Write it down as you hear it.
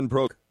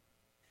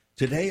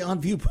Today on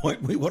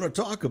Viewpoint, we want to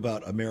talk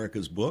about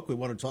America's book. We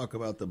want to talk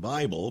about the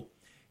Bible.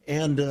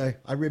 And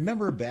I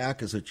remember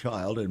back as a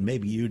child, and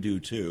maybe you do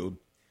too,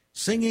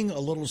 singing a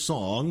little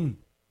song.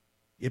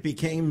 It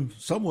became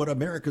somewhat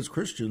America's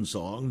Christian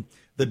song,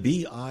 the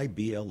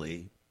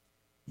Bible.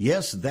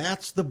 Yes,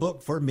 that's the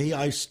book for me.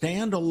 I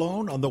stand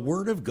alone on the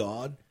Word of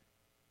God,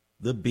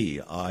 the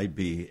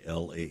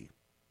Bible.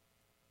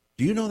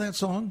 Do you know that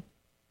song?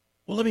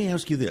 Well, let me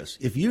ask you this.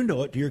 If you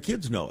know it, do your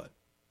kids know it?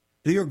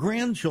 Do your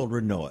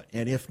grandchildren know it?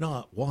 And if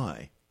not,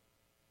 why?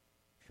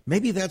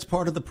 Maybe that's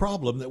part of the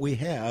problem that we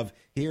have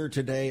here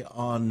today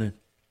on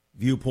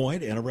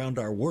Viewpoint and around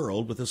our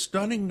world with a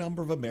stunning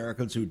number of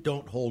Americans who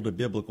don't hold a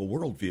biblical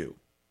worldview.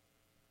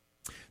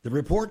 The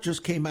report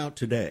just came out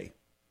today.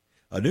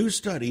 A new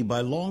study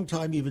by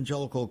longtime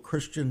evangelical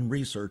Christian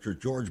researcher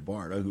George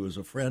Barna, who is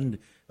a friend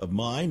of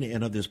mine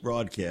and of this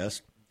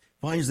broadcast,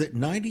 finds that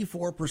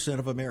 94%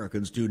 of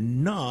Americans do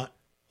not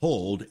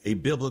hold a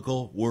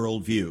biblical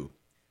worldview.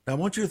 Now, I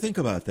want you to think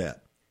about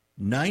that.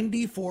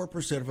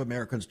 94% of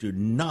Americans do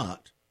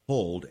not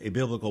hold a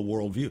biblical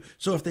worldview.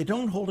 So if they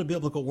don't hold a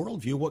biblical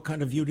worldview, what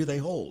kind of view do they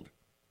hold?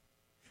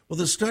 Well,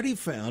 the study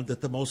found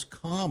that the most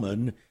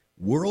common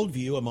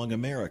worldview among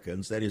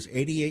Americans, that is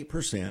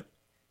 88%,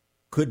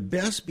 could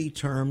best be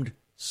termed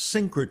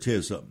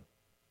syncretism.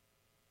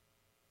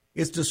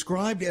 It's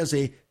described as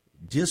a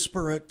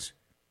disparate,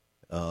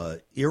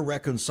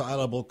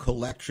 irreconcilable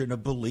collection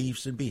of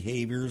beliefs and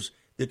behaviors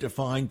that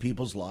define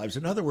people's lives.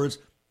 In other words,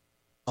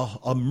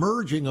 a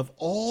merging of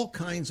all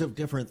kinds of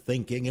different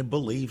thinking and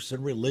beliefs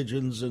and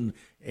religions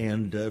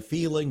and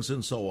feelings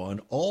and so on,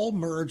 all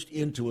merged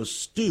into a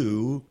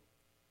stew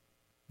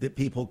that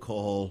people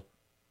call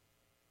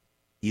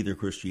either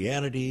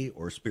Christianity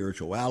or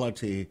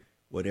spirituality,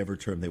 whatever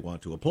term they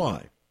want to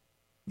apply.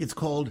 It's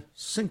called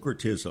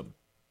syncretism.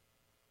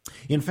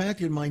 In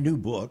fact, in my new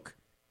book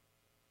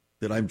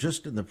that I'm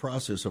just in the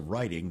process of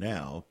writing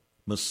now,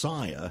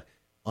 Messiah,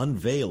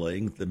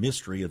 Unveiling the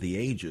Mystery of the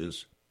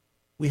Ages,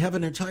 we have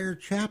an entire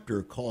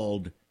chapter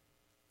called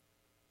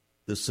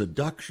The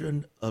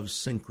Seduction of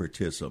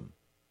Syncretism.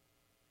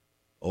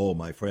 Oh,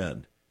 my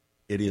friend,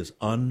 it is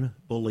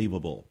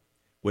unbelievable.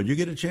 When you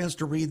get a chance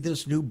to read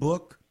this new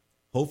book,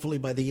 hopefully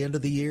by the end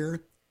of the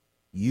year,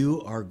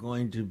 you are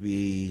going to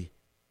be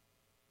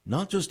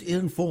not just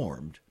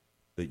informed,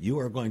 but you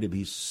are going to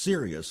be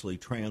seriously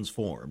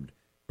transformed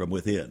from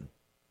within.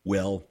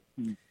 Well,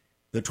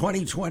 the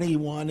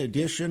 2021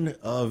 edition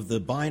of the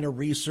Barna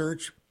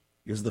Research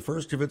is the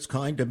first of its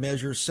kind to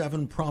measure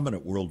 7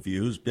 prominent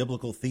worldviews: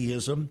 biblical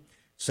theism,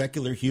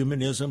 secular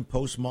humanism,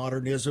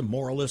 postmodernism,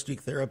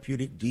 moralistic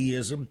therapeutic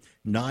deism,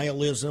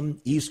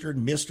 nihilism,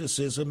 Eastern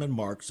mysticism, and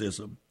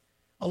Marxism,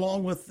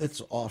 along with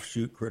its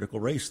offshoot critical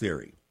race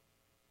theory.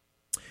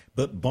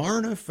 But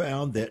Barna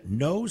found that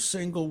no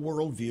single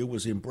worldview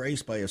was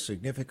embraced by a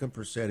significant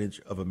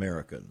percentage of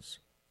Americans.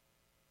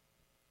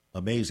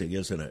 Amazing,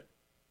 isn't it?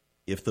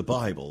 If the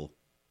Bible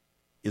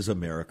is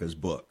America's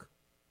book.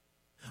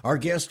 Our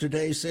guest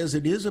today says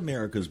it is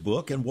America's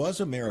book and was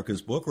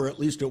America's book, or at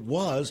least it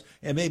was,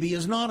 and maybe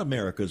is not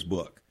America's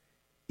book.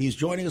 He's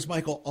joining us,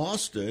 Michael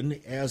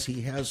Austin, as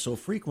he has so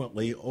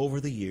frequently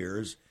over the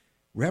years,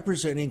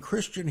 representing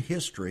Christian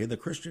history in the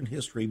Christian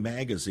History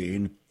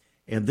magazine.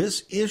 And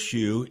this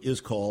issue is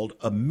called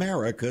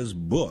America's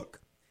Book,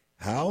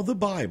 How the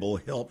Bible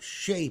Helped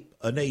Shape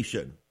a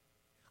Nation.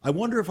 I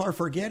wonder if our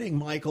forgetting,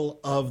 Michael,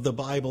 of the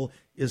Bible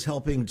is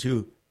helping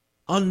to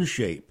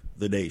unshape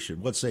the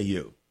nation. What say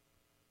you?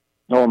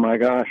 Oh, my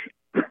gosh.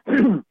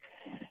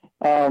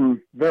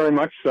 Very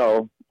much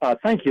so.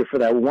 Thank you for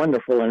that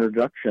wonderful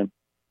introduction,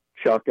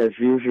 Chuck. As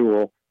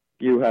usual,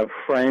 you have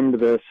framed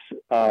this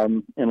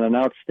in an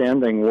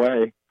outstanding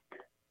way.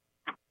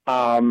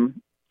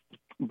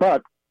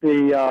 But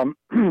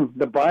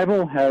the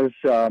Bible has,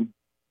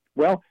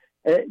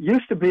 it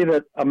used to be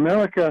that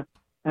America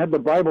had the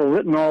Bible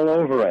written all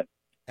over it.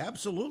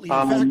 Absolutely.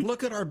 In fact,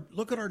 look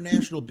at our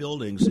national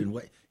buildings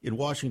in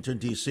Washington,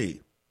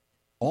 D.C.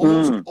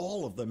 Almost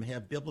all of them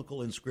have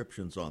biblical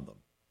inscriptions on them.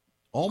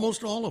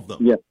 Almost all of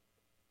them. Yeah.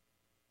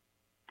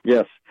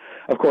 Yes.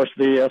 Of course,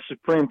 the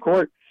Supreme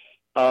Court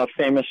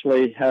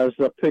famously has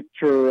a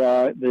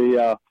picture,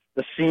 the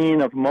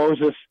scene of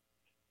Moses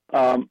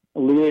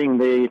leading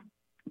the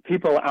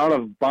people out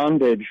of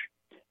bondage.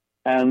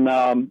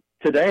 And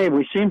today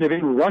we seem to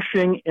be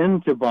rushing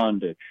into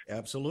bondage.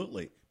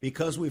 Absolutely.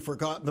 Because we've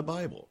forgotten the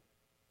Bible.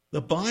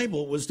 The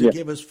Bible was to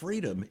give us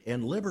freedom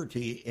and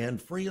liberty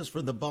and free us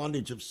from the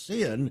bondage of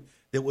sin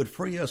that would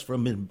free us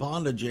from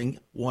bondaging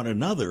one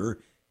another.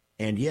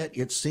 And yet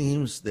it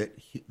seems that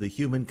the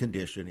human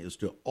condition is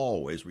to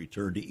always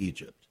return to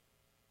Egypt.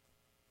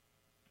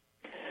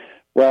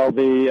 Well,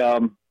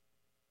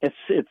 it's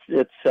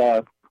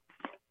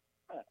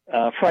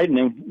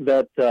frightening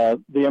that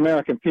the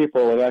American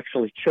people have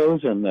actually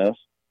chosen this.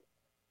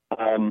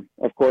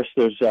 Of course,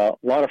 there's a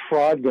lot of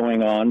fraud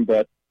going on,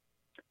 but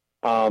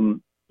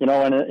in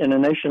a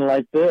nation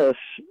like this,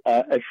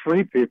 a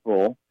free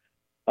people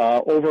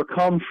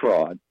overcome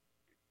fraud.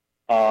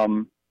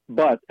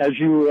 But as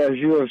you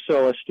have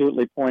so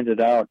astutely pointed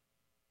out,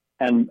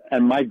 and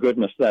my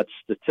goodness, that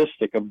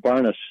statistic of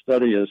Barna's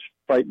study is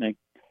frightening.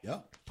 Yeah.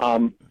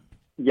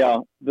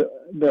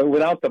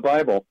 Without the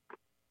Bible,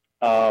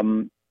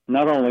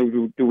 not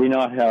only do we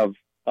not have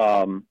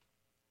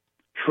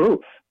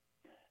truth,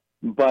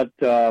 but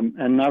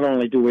and not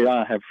only do we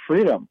not have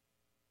freedom,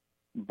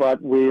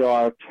 but we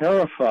are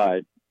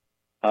terrified.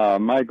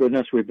 My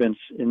goodness, we've been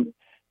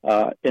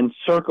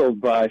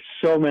encircled by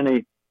so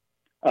many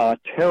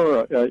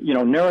terror,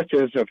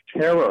 narratives of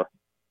terror.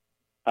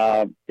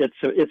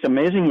 It's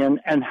amazing,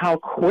 and how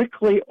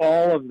quickly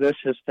all of this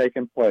has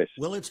taken place.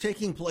 Well, it's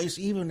taking place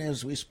even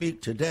as we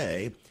speak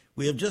today.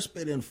 We have just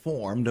been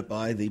informed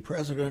by the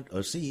president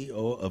or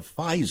CEO of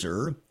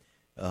Pfizer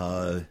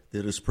that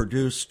has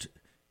produced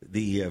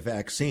the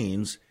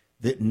vaccines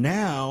that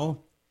now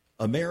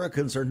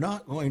Americans are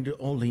not going to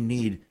only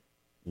need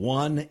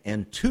 1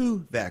 and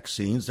 2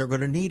 vaccines. They're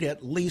going to need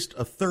at least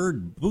a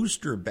third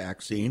booster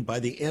vaccine by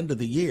the end of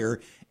the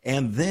year.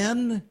 And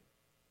then,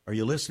 are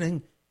you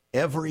listening?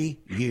 Every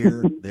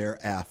year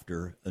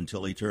thereafter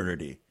until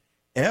eternity.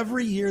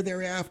 Every year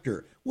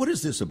thereafter. What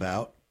is this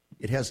about?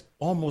 It has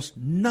almost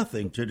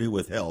nothing to do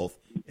with health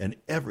and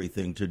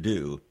everything to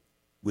do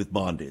with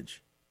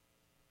bondage.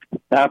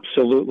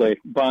 Absolutely.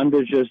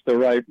 Bondage is the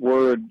right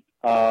word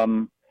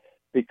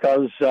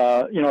because,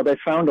 they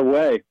found a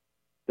way.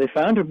 They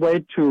found a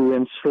way to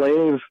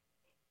enslave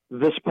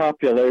this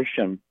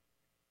population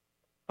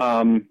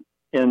in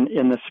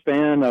the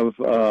span of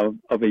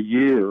a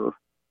year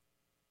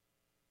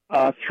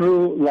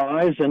through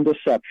lies and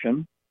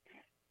deception.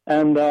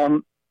 And,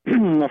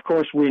 of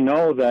course, we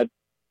know that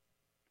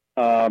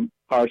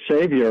our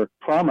Savior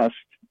promised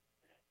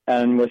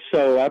and was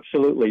so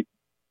absolutely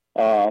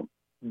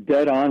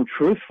dead on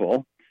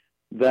truthful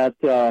that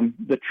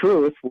the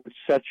truth would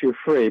set you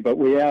free. But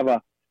we have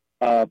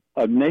a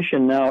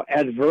nation now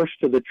adverse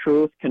to the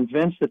truth,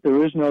 convinced that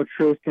there is no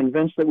truth,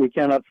 convinced that we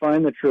cannot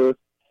find the truth.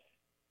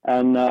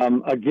 And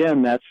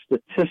again, that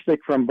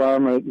statistic from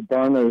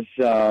Barna's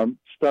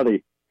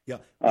study. Yeah,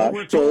 well,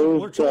 we're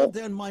told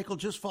then, Michael,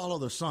 just follow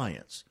the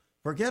science.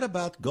 Forget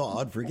about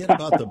God, forget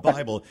about the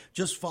Bible,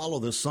 just follow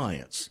the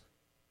science.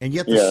 And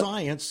yet the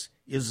science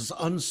is as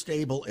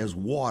unstable as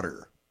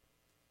water.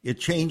 It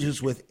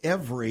changes with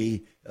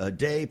every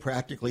day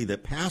practically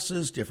that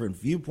passes, different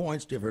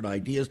viewpoints, different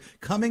ideas,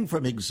 coming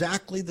from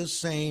exactly the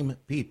same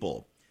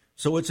people.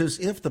 So it's as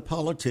if the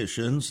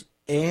politicians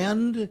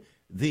and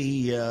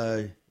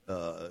the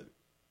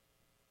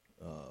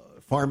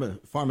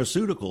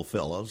pharmaceutical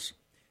fellows,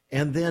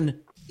 and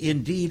then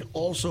indeed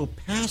also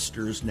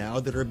pastors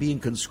now that are being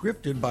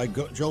conscripted by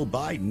Joe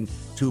Biden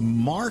to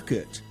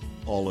market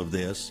all of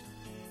this,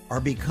 are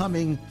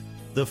becoming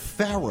the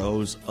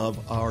pharaohs of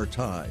our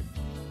time,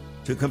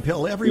 to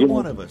compel every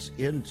one of us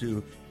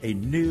into a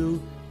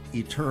new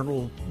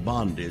eternal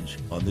bondage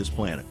on this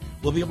planet.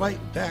 We'll be right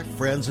back,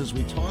 friends, as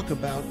we talk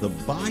about the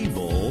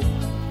Bible.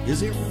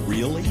 Is it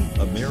really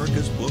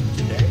America's book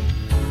today?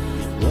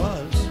 It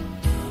was.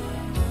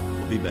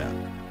 We'll be back.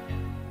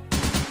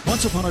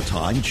 Once upon a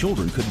time,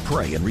 children could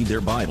pray and read their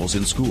Bibles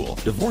in school.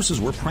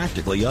 Divorces were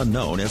practically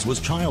unknown, as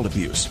was child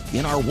abuse.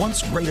 In our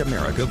once great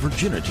America,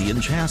 virginity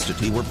and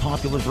chastity were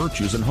popular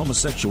virtues and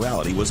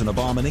homosexuality was an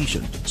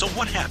abomination. So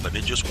what happened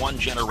in just one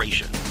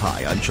generation?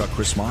 Hi, I'm Chuck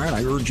Crismier, and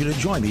I urge you to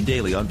join me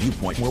daily on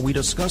Viewpoint, where we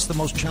discuss the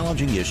most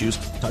challenging issues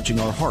touching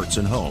our hearts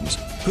and homes.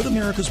 Could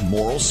America's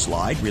moral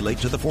slide relate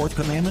to the Fourth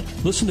Commandment?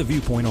 Listen to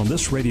Viewpoint on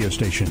this radio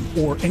station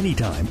or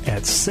anytime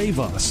at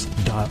saveus.org.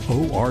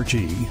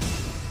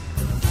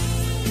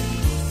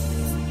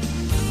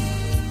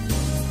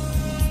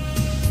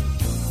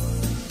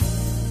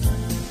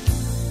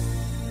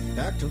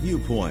 To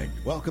Viewpoint.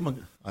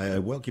 I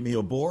welcome you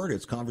aboard.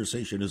 It's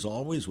conversation, as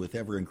always, with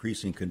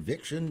ever-increasing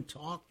conviction,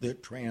 talk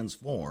that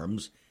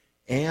transforms.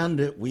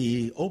 And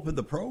we open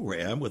the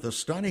program with a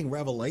stunning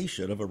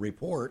revelation of a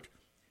report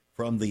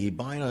from the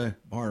Barna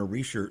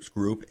Research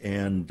Group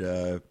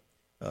and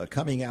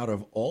coming out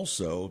of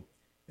also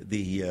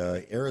the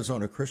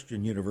Arizona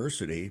Christian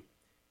University,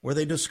 where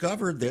they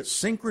discovered that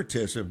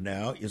syncretism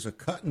now is a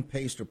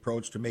cut-and-paste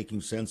approach to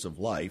making sense of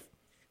life,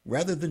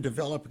 rather than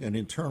developing an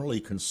internally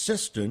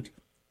consistent,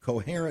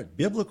 coherent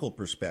biblical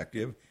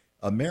perspective.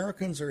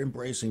 Americans are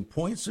embracing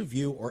points of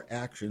view or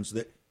actions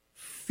that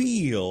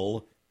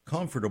feel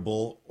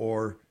comfortable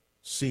or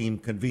seem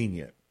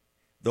convenient.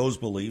 Those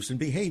beliefs and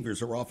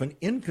behaviors are often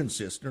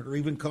inconsistent or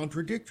even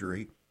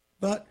contradictory,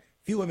 but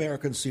few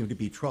Americans seem to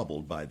be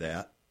troubled by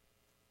that.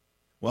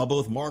 While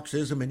both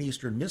Marxism and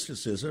Eastern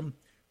mysticism,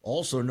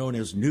 also known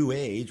as New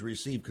Age,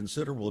 receive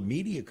considerable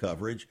media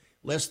coverage,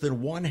 less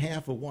than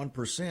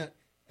 0.5%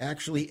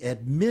 actually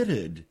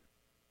admitted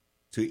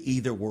to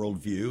either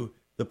worldview.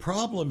 The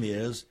problem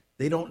is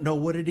they don't know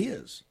what it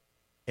is.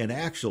 And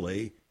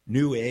actually,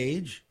 New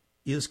Age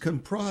is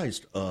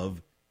comprised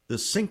of the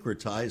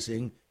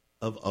syncretizing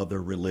of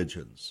other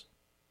religions.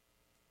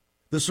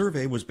 The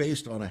survey was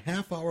based on a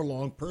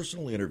half-hour-long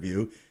personal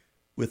interview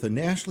with a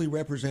nationally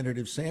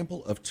representative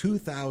sample of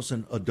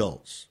 2,000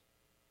 adults.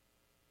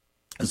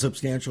 A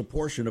substantial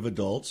portion of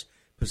adults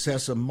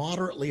possess a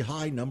moderately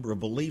high number of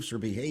beliefs or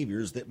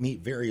behaviors that meet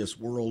various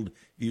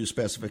worldview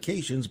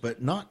specifications,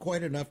 but not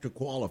quite enough to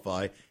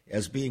qualify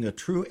as being a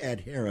true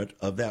adherent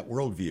of that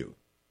worldview.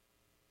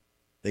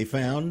 They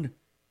found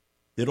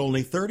that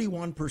only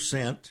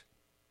 31%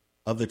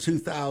 of the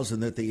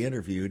 2,000 that they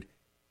interviewed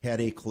had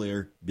a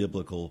clear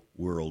biblical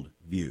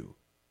worldview.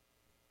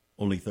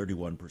 Only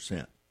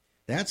 31%.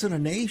 That's in a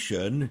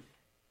nation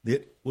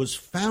that was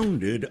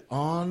founded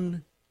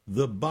on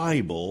the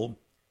Bible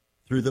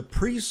through the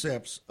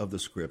precepts of the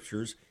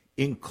Scriptures,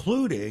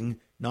 including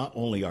not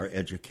only our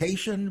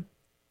education,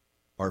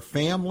 our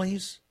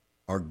families,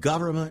 our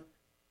government,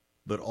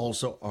 but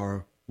also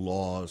our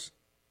laws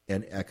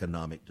and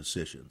economic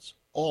decisions.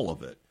 All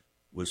of it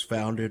was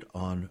founded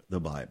on the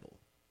Bible.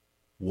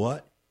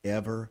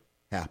 Whatever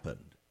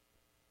happened?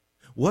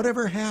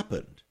 Whatever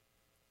happened?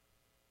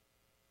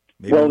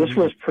 Maybe well, this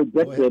was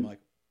predicted. Go ahead,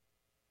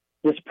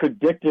 it's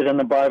predicted in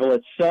the Bible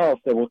itself.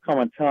 There will come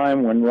a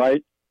time when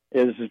right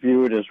is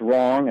viewed as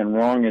wrong and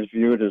wrong is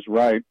viewed as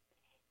right,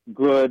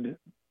 good,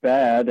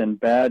 bad, and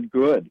bad,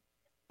 good.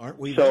 Aren't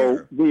we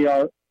there?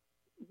 So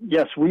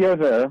yes, we are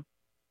there.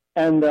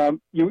 And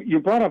you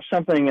brought up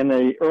something in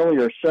the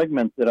earlier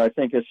segment that I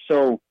think is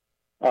so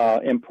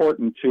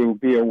important to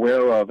be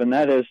aware of, and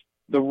that is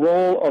the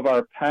role of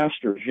our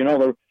pastors. You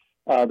know,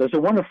 there's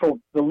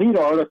the lead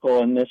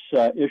article in this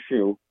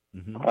issue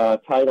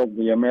titled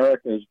The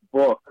America's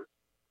Book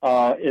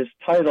is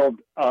titled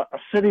A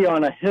City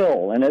on a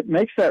Hill, and it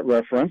makes that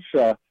reference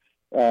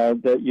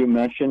that you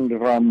mentioned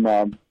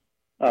from,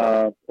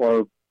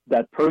 or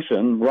that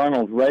person,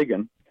 Ronald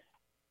Reagan.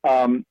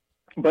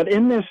 But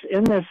in this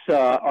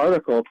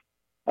article,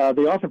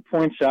 the author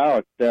points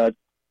out that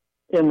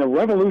in the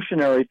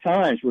revolutionary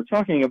times, we're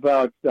talking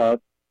about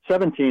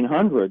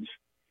 1700s,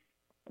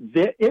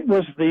 it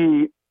was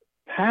the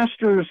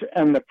pastors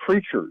and the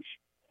preachers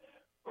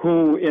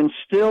who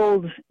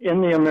instilled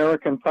in the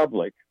American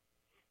public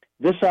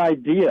this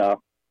idea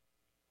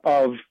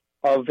of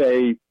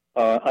a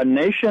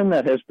nation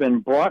that has been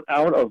brought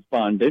out of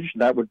bondage,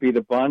 that would be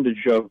the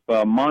bondage of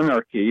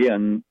monarchy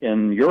in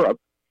Europe,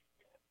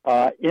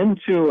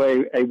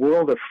 into a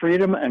world of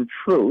freedom and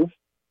truth,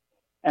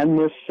 and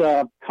this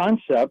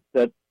concept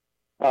that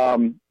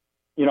it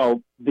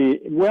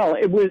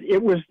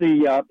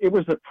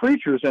was the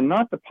preachers and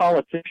not the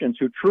politicians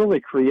who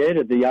truly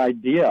created the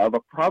idea of a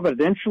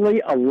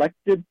providentially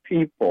elected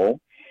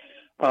people,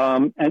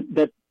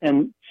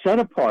 and set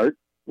apart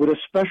with a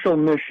special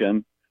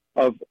mission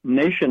of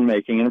nation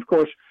making. And of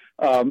course,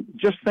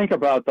 just think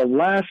about the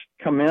last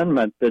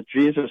commandment that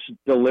Jesus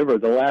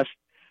delivered, the last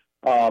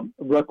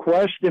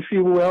request, if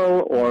you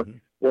will,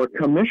 or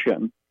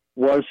commission,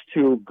 was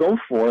to go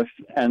forth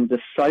and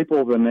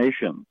disciple the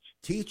nations,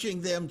 teaching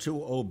them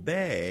to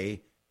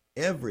obey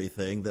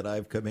everything that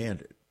I've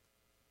commanded.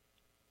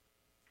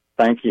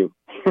 Thank you.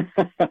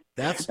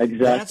 That's exactly.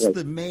 That's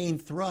the main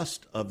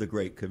thrust of the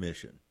Great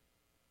Commission.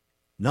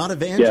 Not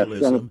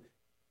evangelism,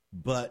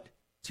 but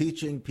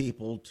teaching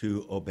people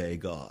to obey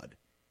God.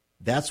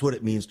 That's what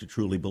it means to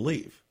truly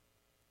believe.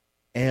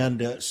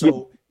 And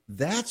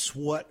that's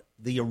what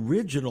the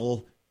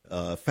original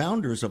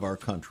founders of our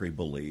country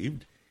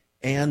believed.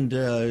 And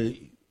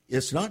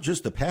it's not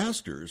just the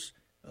pastors.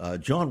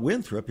 John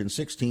Winthrop in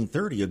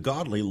 1630, a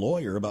godly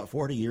lawyer about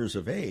 40 years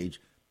of age,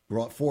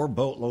 brought 4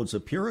 boatloads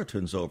of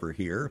Puritans over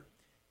here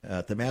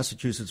at the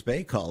Massachusetts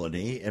Bay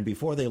Colony, and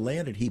before they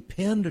landed, he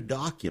penned a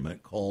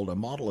document called A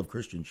Model of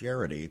Christian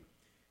Charity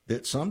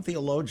that some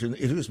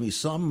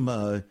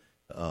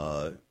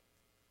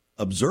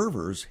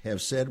observers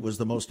have said was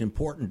the most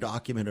important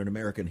document in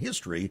American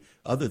history,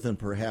 other than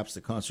perhaps the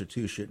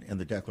Constitution and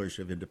the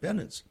Declaration of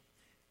Independence.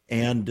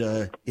 And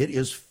it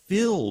is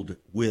filled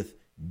with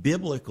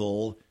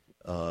biblical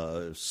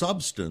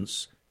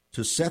substance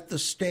to set the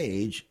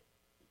stage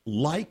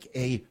like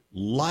a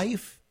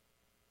life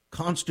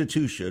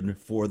constitution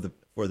for the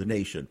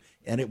nation.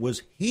 And it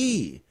was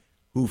he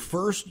who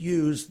first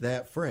used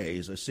that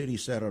phrase, a city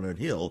set on a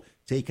hill,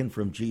 taken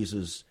from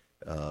Jesus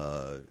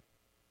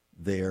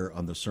there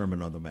on the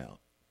Sermon on the Mount.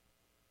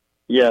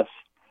 Yes,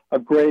 a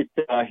great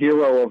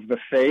hero of the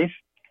faith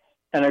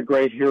and a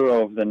great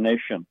hero of the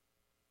nation.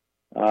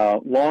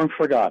 Long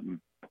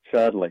forgotten,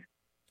 sadly.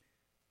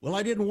 Well,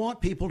 I didn't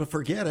want people to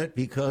forget it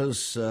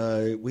because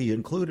we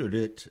included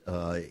it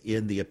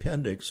in the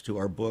appendix to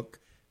our book,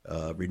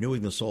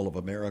 Renewing the Soul of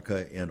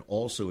America, and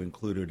also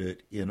included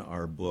it in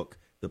our book,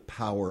 The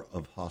Power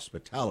of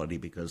Hospitality,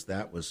 because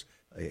that was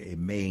a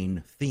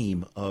main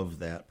theme of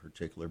that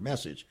particular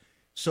message.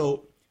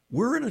 So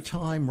we're in a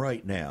time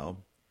right now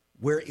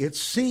where it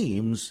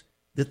seems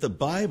that the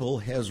Bible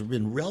has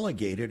been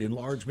relegated in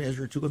large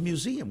measure to a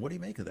museum. What do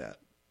you make of that?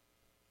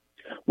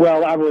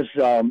 Well, I was,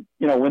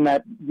 when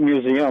that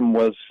museum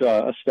was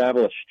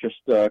established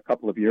just a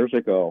couple of years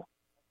ago,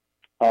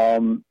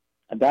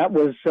 that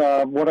was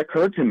what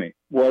occurred to me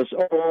was,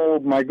 oh,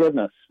 my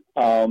goodness,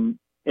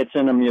 it's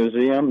in a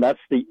museum. That's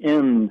the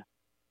end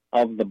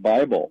of the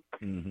Bible.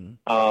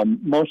 Mm-hmm.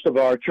 Most of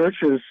our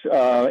churches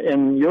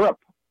in Europe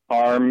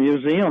are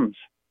museums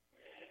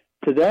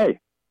today.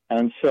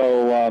 And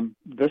so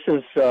this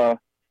is,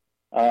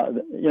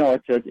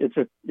 it's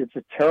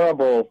a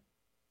terrible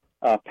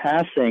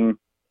passing,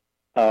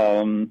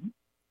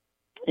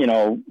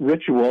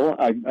 ritual,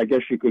 I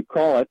guess you could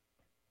call it.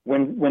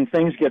 When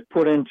things get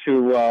put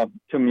into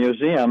to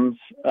museums,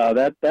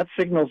 that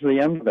signals the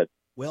end of it.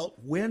 Well,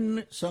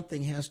 when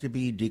something has to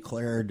be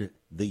declared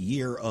the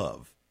year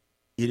of,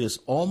 it is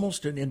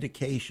almost an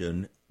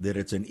indication that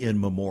it's an in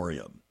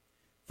memoriam.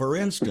 For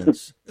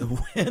instance,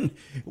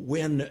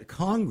 when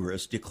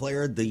Congress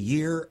declared the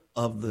year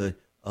of the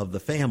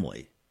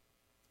family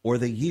or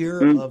the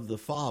year of the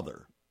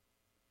father,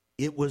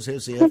 it was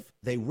as if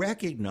they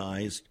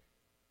recognized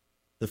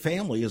the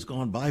family has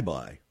gone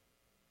bye-bye.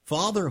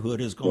 Fatherhood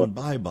has gone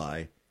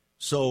bye-bye.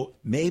 So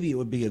maybe it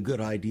would be a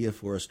good idea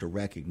for us to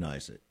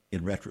recognize it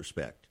in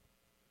retrospect.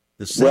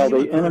 The same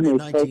occurred in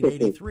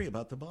 1983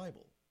 about the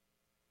Bible.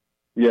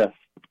 Yes.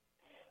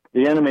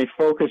 The enemy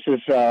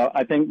focuses,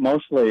 I think,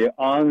 mostly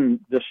on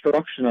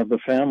destruction of the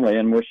family,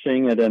 and we're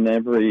seeing it in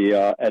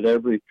at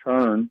every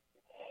turn.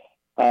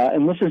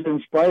 And this is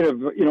in spite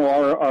of,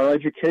 our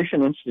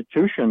education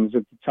institutions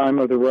at the time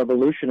of the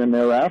Revolution and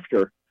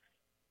thereafter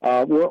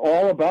were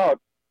all about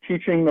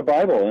teaching the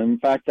Bible. In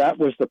fact, that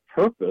was the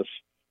purpose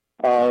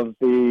of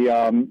the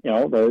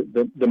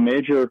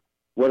major,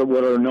 what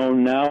are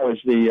known now as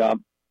the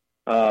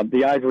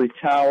ivory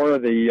tower,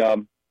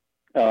 the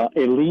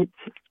elite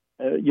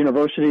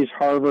universities,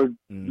 Harvard,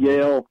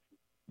 Yale,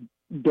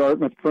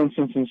 Dartmouth, for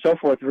instance, and so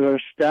forth, were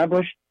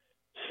established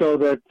so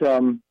that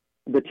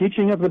the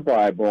teaching of the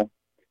Bible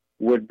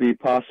would be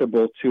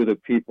possible to the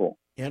people.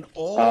 And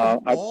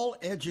all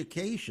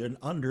education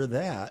under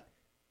that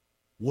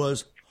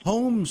was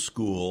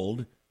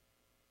homeschooled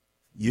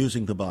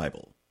using the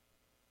Bible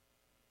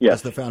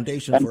as the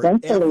foundation for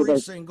every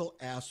single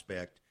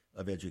aspect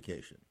of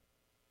education.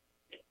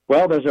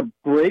 Well, there's a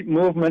great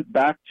movement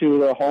back to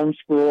the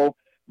homeschool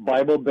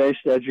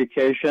Bible-based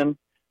education,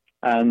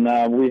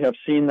 and we have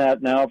seen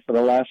that now for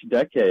the last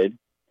decade.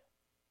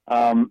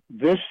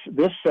 This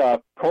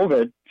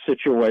COVID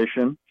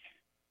situation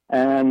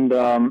and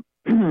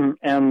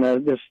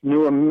this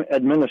new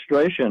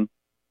administration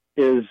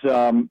is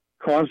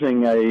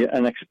causing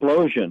an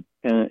explosion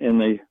in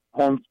the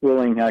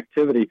homeschooling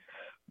activity,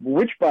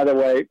 which, by the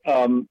way,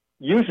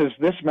 uses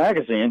this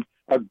magazine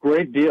a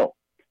great deal,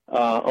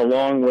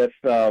 along with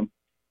the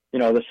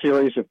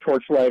series of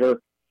Torchlighter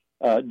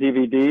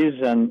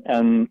DVDs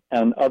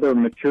and other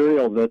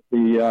material that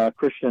the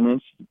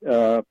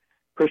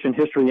Christian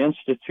History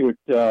Institute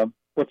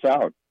puts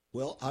out.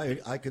 Well,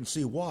 I can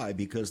see why,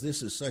 because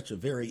this is such a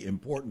very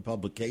important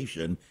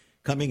publication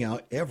coming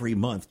out every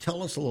month.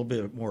 Tell us a little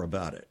bit more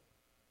about it.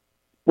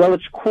 Well,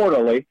 it's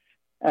quarterly,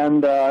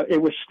 and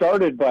it was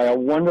started by a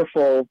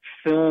wonderful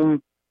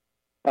film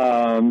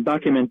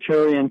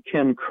documentarian,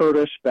 Ken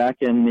Curtis, back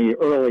in the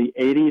early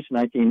 80s,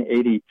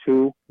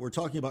 1982. We're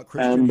talking about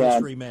Christian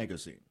History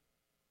Magazine.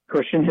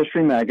 Christian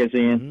History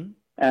Magazine,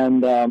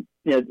 and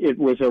it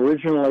was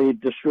originally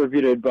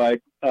distributed by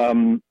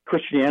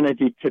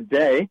Christianity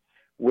Today,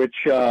 which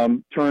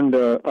turned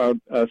a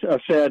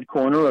sad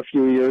corner a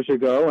few years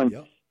ago and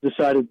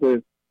decided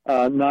to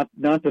not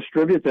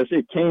distribute this.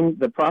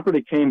 The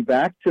property came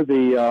back to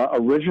the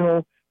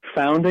original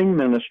founding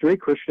ministry,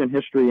 Christian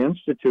History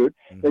Institute.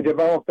 They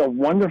developed a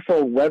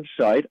wonderful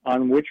website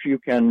on which you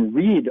can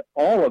read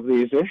all of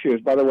these issues.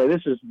 By the way,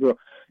 this is the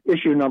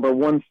issue number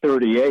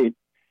 138.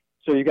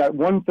 So you got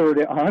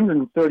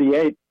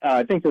 138.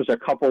 I think there's a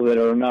couple that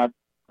are not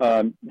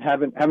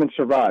haven't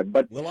survived.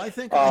 But well, I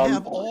think I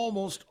have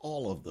almost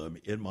all of them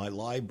in my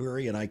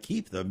library, and I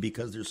keep them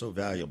because they're so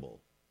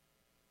valuable.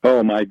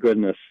 Oh my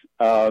goodness!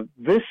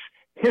 This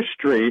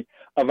history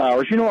of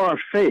ours, our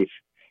faith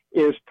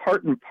is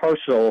part and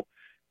parcel.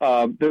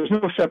 There's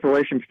no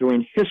separation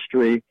between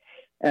history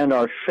and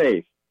our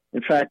faith.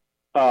 In fact,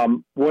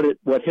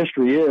 what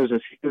history is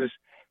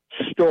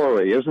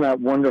story. Isn't that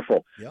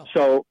wonderful? Yeah.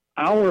 So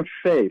our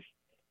faith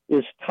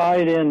is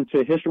tied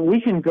into history.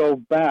 We can go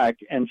back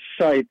and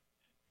cite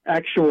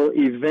actual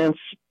events,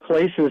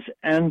 places,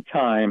 and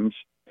times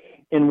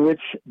in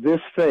which this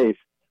faith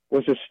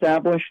was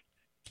established,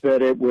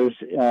 that it was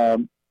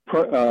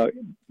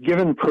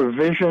given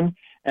provision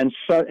and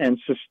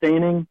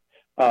sustaining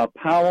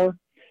power,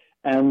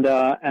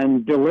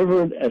 and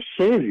delivered a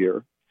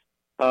Savior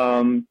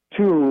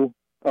to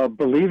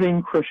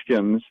believing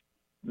Christians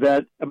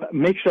that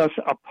makes us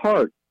a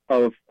part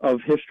of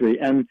history.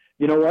 And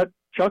you know what,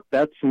 Chuck?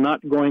 That's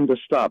not going to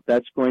stop.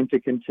 That's going to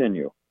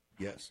continue.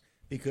 Yes,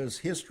 because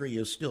history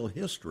is still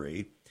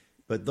history,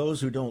 but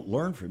those who don't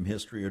learn from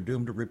history are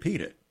doomed to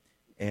repeat it.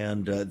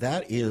 And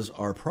that is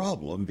our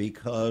problem,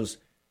 because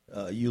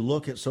you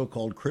look at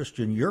so-called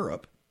Christian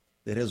Europe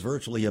that has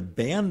virtually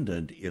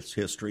abandoned its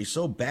history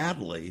so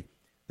badly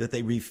that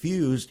they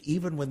refused,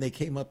 even when they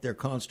came up their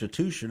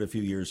constitution a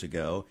few years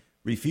ago,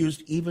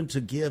 refused even to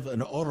give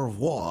an au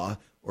revoir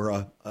or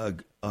a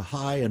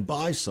hi and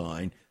bye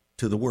sign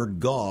to the word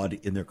God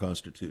in their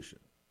constitution.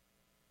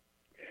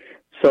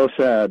 So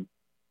sad.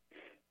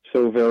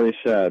 So very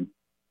sad.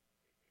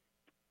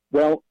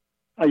 Well,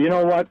 you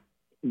know what?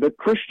 The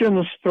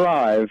Christians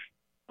thrive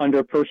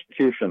under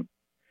persecution.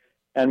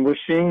 And we're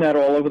seeing that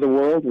all over the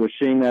world. We're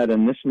seeing that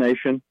in this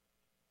nation.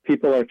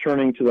 People are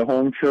turning to the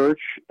home church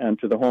and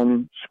to the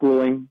home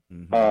schooling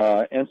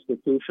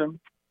institution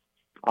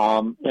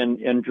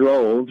in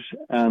droves.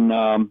 And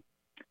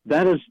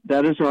that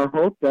is our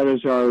hope. That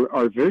is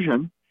our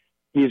vision.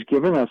 He's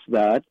given us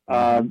that.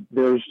 And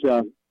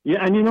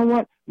you know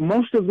what?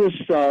 Most of this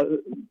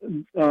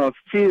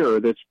fear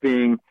that's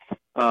being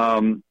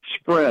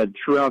spread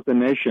throughout the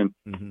nation,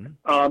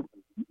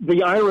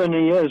 the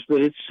irony is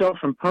that it's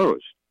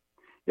self-imposed.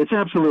 It's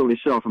absolutely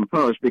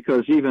self-imposed,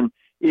 because even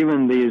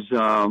these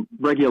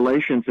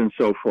regulations and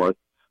so forth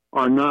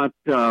are not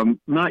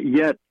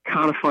yet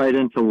codified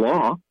into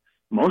law.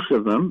 Most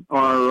of them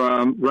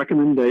are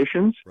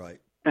recommendations, right?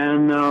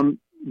 And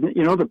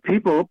the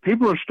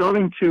people are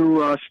starting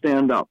to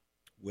stand up.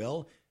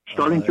 Well,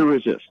 starting to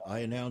resist. I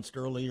announced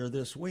earlier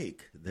this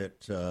week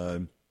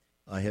that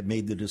I have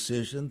made the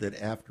decision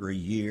that after a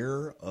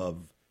year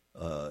of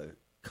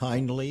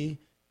kindly,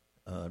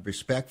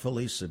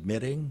 respectfully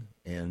submitting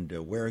and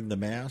wearing the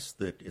mask,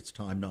 that it's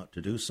time not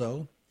to do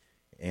so.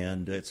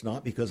 And it's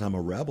not because I'm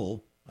a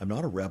rebel. I'm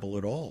not a rebel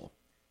at all.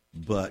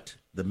 But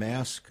the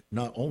mask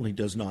not only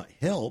does not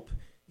help,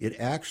 it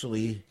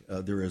actually,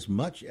 there is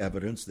much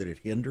evidence that it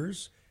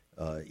hinders,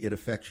 it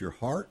affects your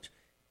heart,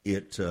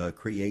 it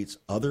creates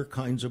other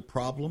kinds of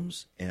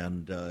problems,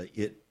 and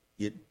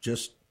it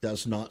just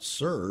does not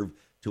serve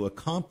to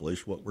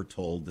accomplish what we're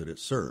told that it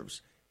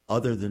serves,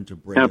 other than to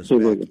bring us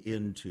back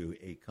into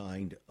a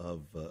kind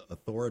of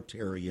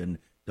authoritarian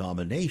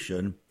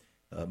domination,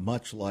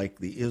 much like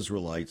the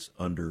Israelites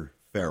under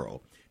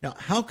Pharaoh. Now,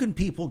 how can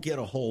people get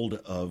a hold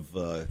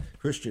of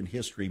Christian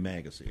History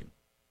Magazine?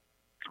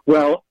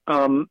 Well,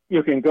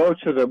 you can go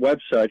to the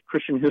website,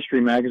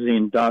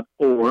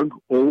 ChristianHistoryMagazine.org,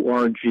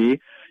 O-R-G.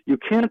 You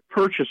can't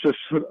purchase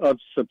a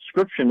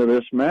subscription to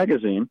this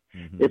magazine.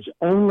 It's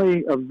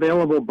only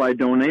available by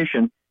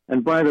donation.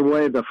 And by the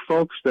way, the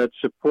folks that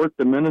support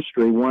the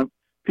ministry want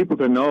people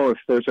to know if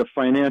there's a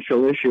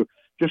financial issue,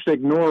 just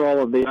ignore all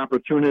of the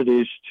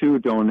opportunities to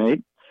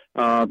donate.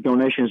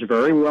 Donations are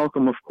very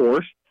welcome, of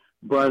course,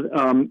 but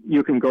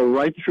you can go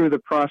right through the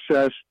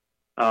process,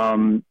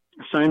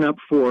 sign up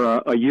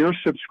for a year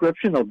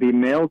subscription. It'll be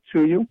mailed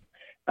to you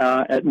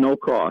at no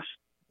cost.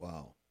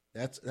 Wow,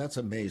 that's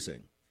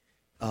amazing.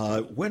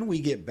 When we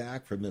get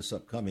back from this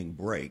upcoming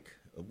break,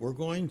 we're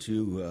going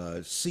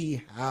to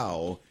see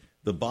how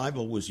the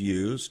Bible was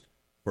used,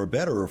 for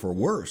better or for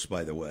worse,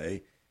 by the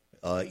way,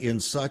 in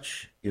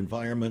such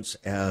environments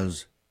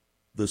as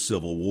the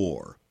Civil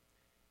War.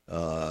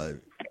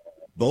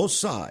 Both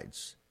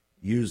sides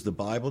use the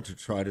Bible to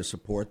try to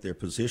support their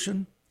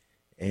position,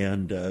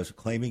 and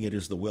claiming it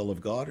is the will of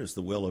God is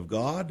the will of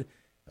God.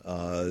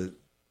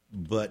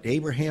 But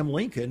Abraham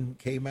Lincoln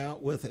came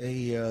out with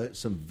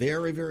some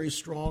very, very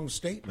strong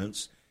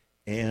statements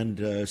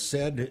and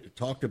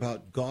talked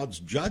about God's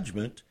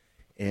judgment,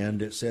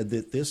 and said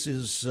that this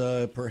is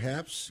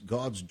perhaps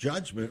God's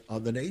judgment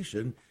on the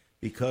nation,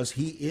 because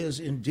he is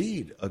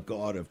indeed a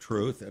God of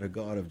truth and a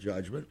God of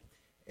judgment.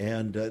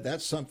 And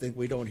that's something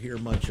we don't hear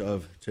much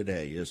of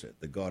today, is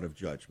it? The God of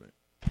judgment.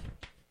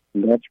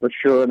 That's for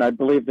sure, and I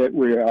believe that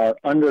we are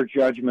under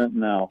judgment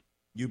now.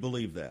 You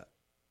believe that?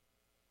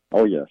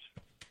 Oh, yes.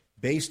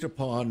 Based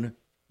upon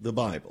the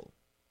Bible?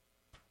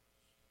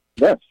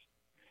 Yes.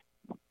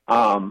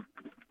 How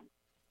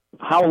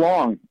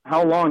long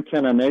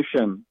can a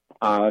nation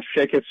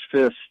shake its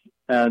fist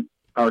at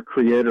our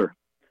Creator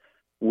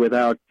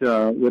without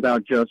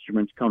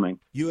judgments coming?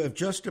 You have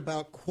just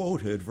about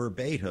quoted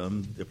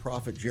verbatim the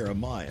prophet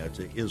Jeremiah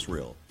to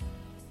Israel.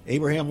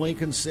 Abraham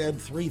Lincoln said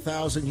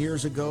 3,000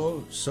 years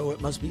ago, so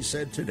it must be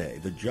said today,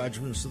 the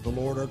judgments of the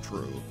Lord are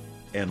true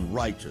and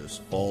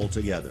righteous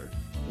altogether.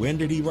 When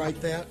did he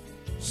write that?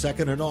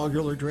 Second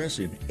inaugural address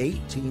in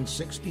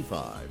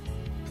 1865,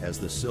 as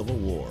the Civil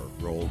War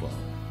rolled on.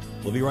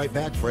 We'll be right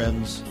back,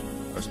 friends.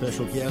 Our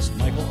special guest,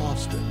 Michael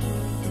Austin,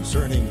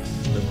 concerning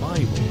the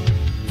Bible,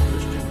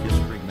 Christian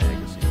History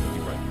Magazine. We'll be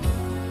right back.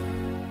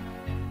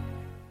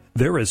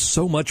 There is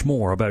so much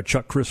more about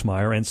Chuck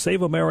Crismier and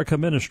Save America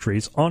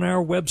Ministries on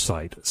our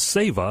website,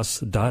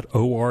 saveus.org.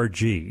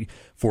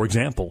 For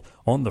example,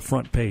 on the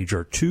front page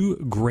are two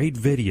great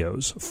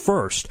videos.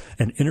 First,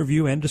 an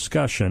interview and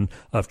discussion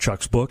of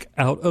Chuck's book,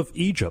 Out of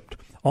Egypt.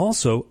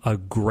 Also, a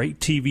great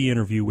TV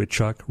interview with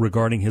Chuck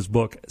regarding his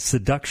book,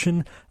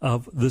 Seduction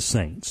of the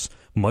Saints.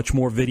 Much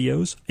more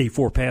videos, a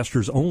For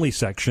Pastors Only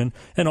section,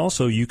 and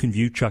also you can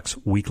view Chuck's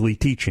weekly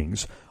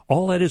teachings,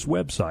 all at his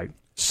website,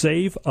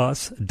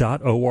 saveus.org.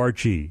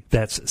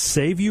 That's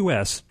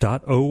saveus.org.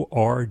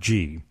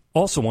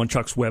 Also on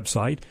Chuck's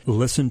website,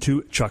 listen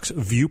to Chuck's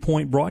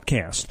Viewpoint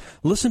broadcast.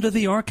 Listen to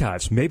the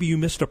archives. Maybe you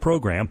missed a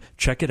program.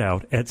 Check it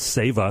out at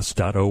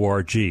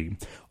saveus.org.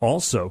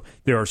 Also,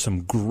 there are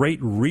some great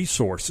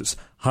resources,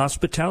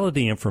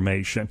 hospitality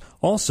information,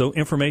 also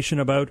information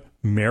about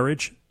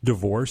marriage,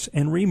 divorce,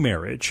 and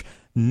remarriage,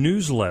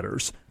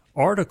 newsletters,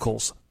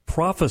 articles,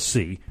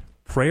 prophecy,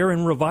 prayer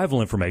and revival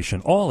information,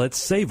 all at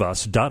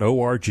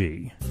saveus.org.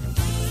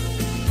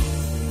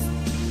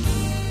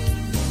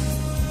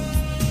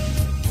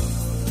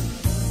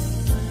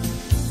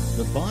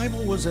 The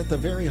Bible was at the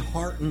very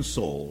heart and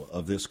soul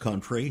of this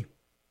country.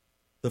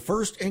 The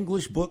first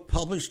English book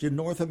published in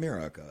North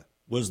America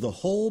was the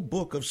whole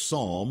book of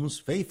Psalms,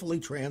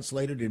 faithfully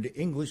translated into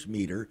English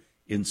meter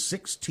in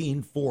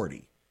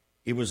 1640.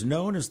 It was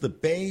known as the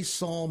Bay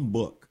Psalm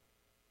Book.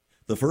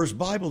 The first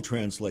Bible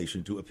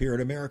translation to appear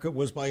in America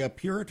was by a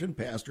Puritan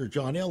pastor,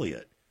 John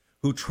Eliot,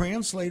 who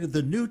translated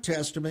the New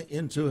Testament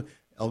into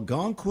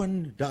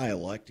Algonquin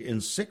dialect in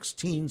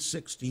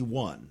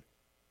 1661.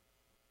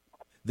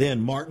 Then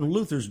Martin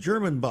Luther's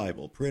German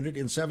Bible, printed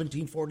in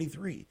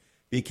 1743,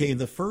 became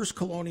the first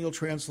colonial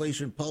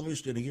translation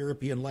published in a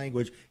European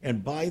language.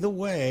 And by the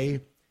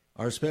way,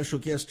 our special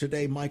guest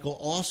today, Michael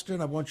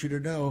Austin, I want you to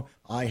know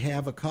I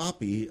have a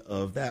copy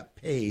of that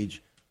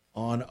page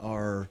on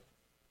our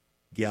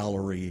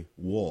gallery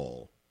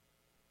wall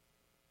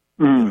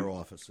in our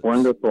offices.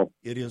 Wonderful.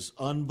 It is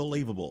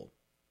unbelievable.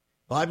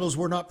 Bibles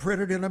were not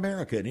printed in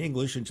America in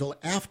English until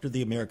after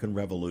the American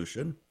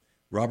Revolution.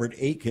 Robert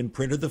Aitken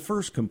printed the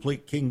first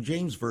complete King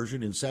James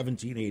Version in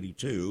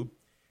 1782,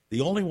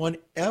 the only one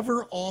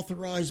ever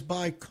authorized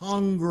by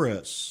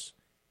Congress,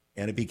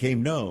 and it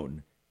became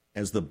known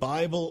as the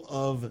Bible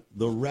of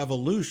the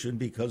Revolution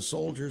because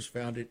soldiers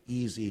found it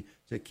easy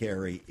to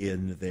carry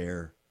in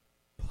their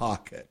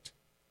pocket.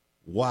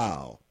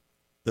 Wow.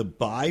 The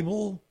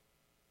Bible,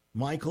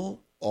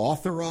 Michael,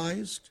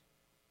 authorized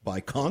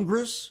by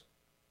Congress?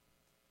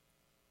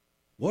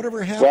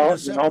 Whatever happened to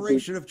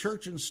separation of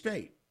church and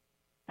state?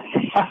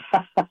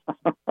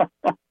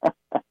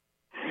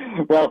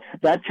 Well,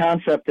 that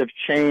concept has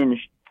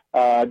changed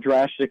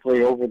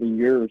drastically over the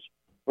years.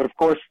 But of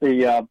course,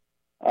 the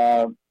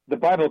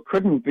Bible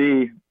couldn't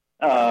be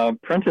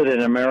printed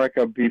in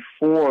America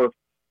before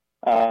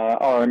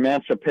our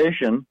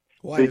emancipation.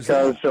 Why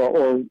because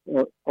or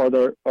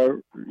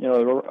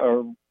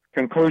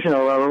conclusion of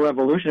our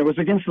revolution. It was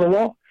against the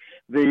law.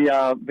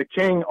 The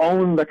king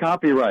owned the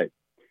copyright.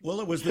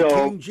 Well, it was the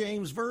King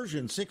James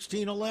Version,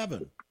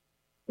 1611.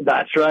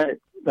 That's right.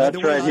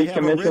 That's right. I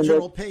have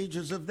original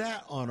pages of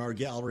that on our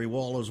gallery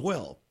wall as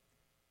well,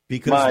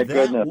 because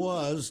that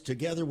was,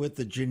 together with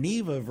the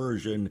Geneva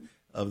version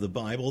of the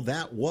Bible,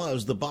 that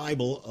was the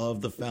Bible of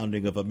the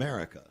founding of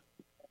America.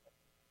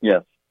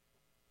 Yes,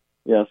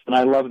 and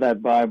I love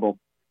that Bible.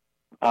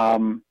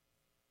 But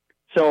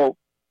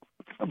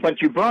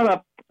you brought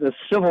up the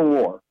Civil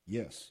War.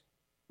 Yes,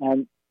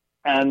 and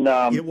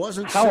it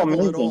wasn't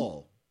civil at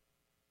all.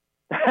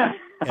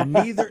 And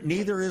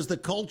neither is the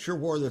culture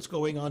war that's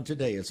going on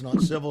today. It's not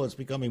civil. It's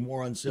becoming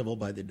more uncivil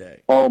by the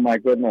day. Oh, my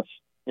goodness.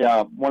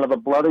 Yeah, one of the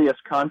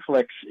bloodiest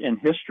conflicts in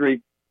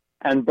history,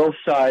 and both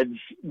sides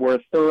were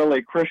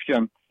thoroughly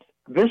Christian.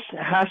 This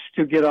has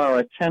to get our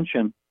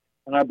attention,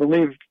 and I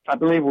believe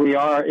we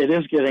are. It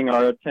is getting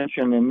our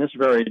attention in this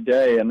very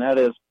day, and that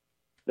is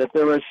that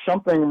there is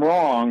something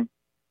wrong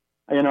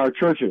in our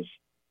churches.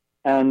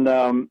 And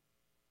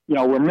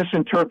we're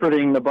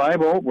misinterpreting the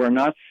Bible. We're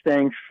not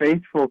staying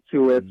faithful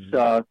to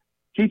its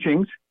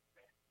teachings,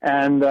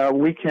 and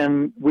we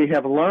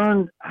have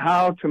learned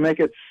how to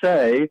make it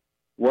say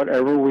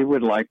whatever we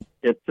would like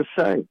it to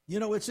say.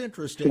 It's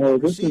interesting. I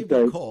received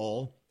a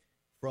call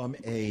from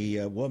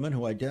a woman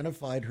who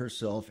identified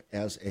herself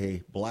as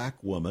a black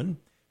woman.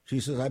 She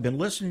says, "I've been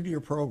listening to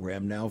your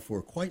program now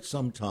for quite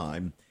some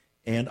time,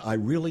 and I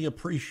really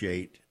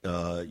appreciate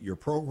your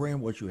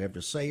program, what you have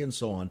to say, and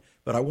so on.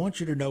 But I want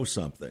you to know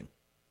something."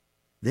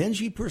 Then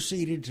she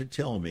proceeded to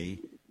tell me,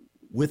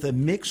 with a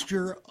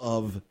mixture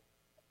of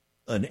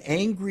an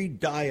angry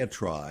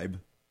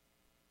diatribe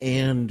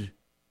and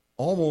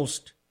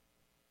almost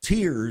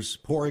tears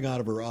pouring out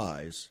of her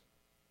eyes,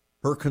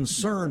 her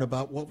concern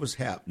about what was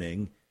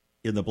happening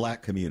in the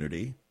black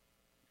community,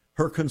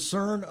 her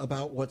concern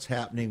about what's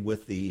happening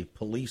with the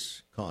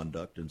police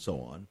conduct and so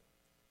on,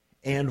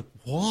 and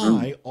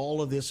why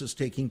all of this is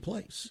taking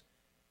place.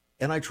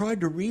 And I tried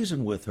to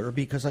reason with her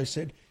because I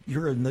said,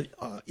 you're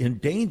in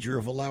danger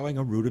of allowing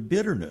a root of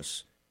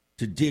bitterness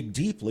to dig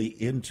deeply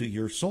into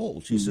your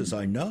soul. She says,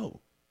 I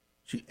know.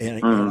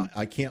 And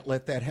I can't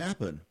let that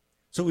happen.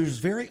 So he was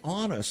very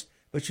honest,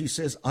 but she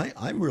says,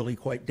 I'm really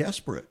quite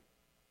desperate.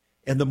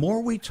 And the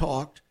more we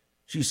talked,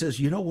 she says,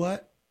 you know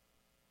what?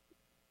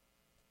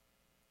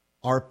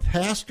 Our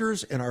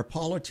pastors and our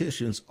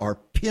politicians are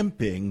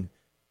pimping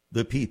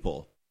the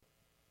people.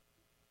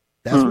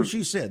 That's what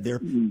she said. They're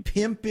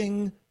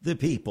pimping the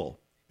people.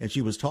 And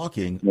she was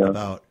talking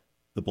about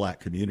the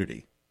black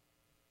community.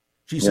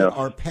 She said,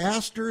 our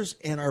pastors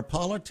and our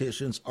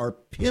politicians are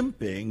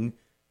pimping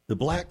the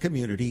black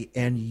community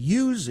and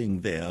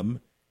using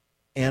them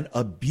and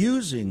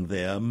abusing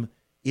them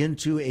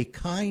into a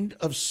kind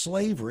of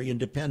slavery and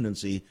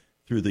dependency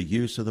through the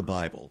use of the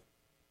Bible.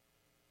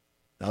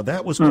 Now,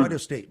 that was quite a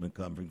statement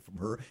coming from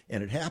her,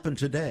 and it happened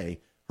today.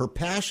 Her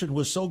passion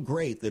was so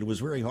great that it was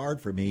very hard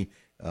for me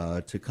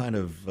to kind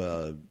of,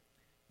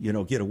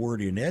 get a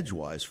word in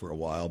edgewise for a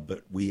while,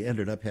 but we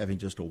ended up having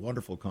just a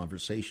wonderful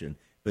conversation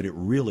but it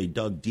really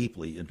dug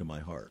deeply into my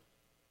heart.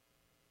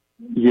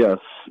 Yes,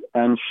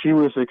 and she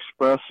was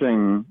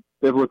expressing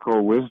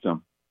biblical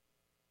wisdom.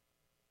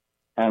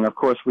 And of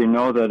course, we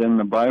know that in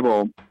the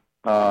Bible,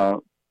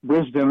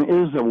 wisdom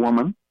is a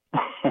woman.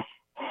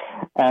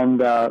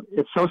 And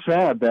it's so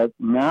sad that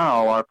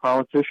now our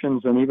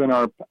politicians and even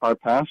our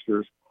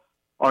pastors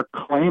are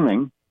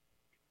claiming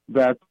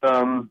that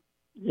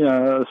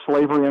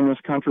slavery in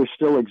this country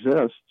still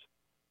exists,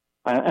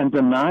 and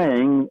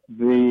denying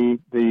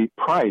the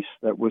price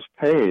that was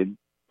paid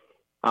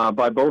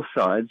by both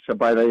sides,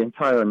 by the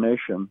entire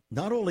nation.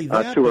 Not only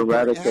that, to but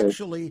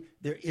eradicate.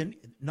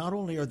 not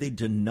only are they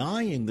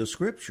denying the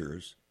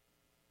scriptures,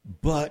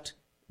 but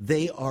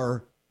they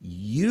are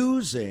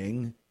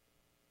using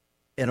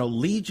an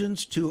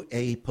allegiance to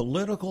a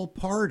political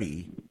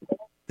party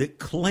that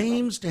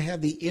claims to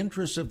have the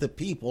interests of the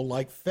people,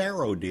 like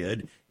Pharaoh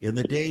did in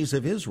the days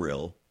of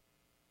Israel,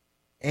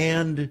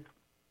 and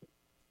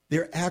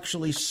they're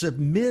actually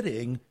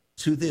submitting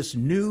to this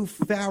new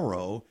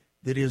Pharaoh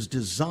that is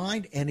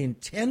designed and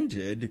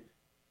intended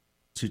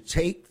to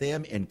take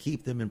them and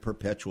keep them in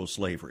perpetual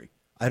slavery.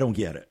 I don't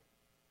get it.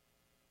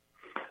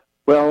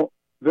 Well,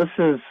 this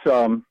is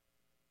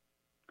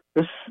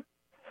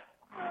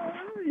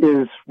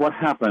what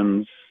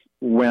happens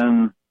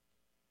when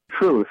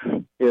truth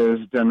is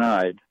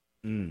denied.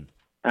 And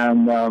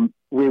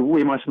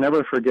we must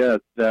never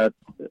forget that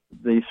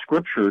the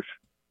scriptures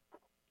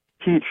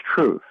teach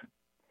truth.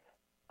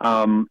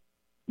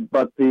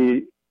 But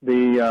the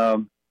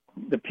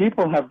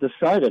people have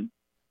decided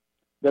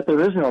that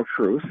there is no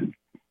truth.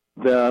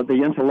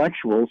 The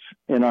intellectuals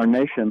in our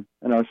nation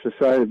and our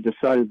society have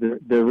decided that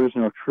there is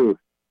no truth,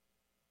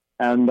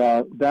 and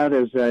that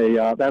is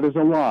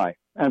a lie.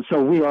 And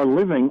so we are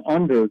living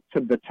under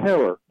the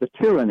terror, the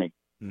tyranny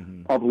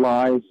of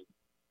lies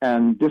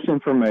and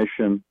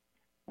disinformation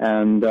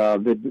and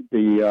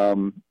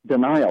the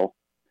denial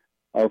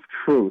of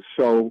truth.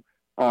 So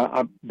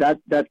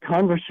that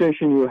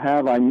conversation you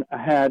have,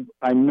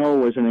 I know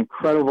was an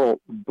incredible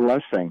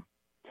blessing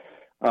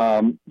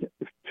to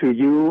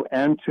you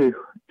and to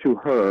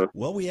her.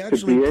 Well, we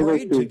actually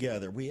prayed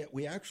together.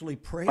 We actually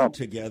prayed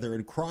together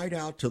and cried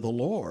out to the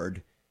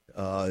Lord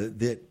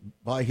that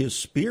by His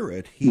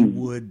Spirit He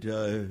would,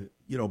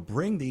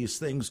 bring these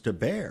things to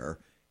bear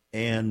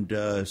and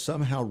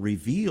somehow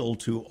reveal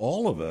to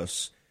all of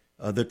us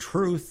the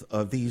truth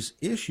of these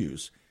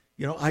issues.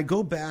 I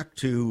go back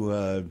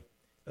to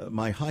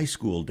my high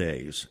school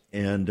days,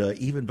 and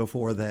even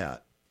before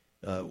that,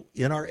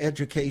 in our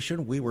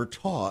education, we were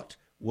taught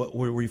what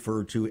were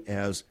referred to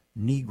as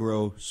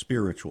Negro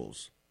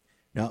spirituals.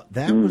 Now,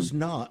 that was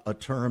not a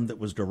term that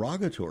was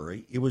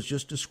derogatory. It was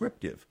just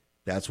descriptive.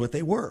 That's what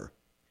they were.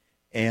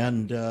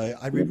 And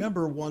I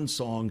remember one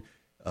song,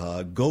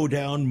 Go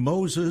Down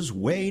Moses,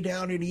 Way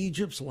Down in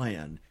Egypt's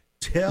Land.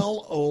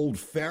 Tell old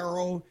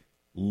Pharaoh,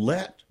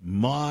 let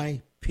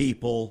my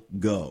people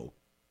go.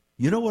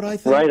 You know what I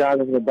think? Right out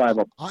of the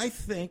Bible. I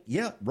think,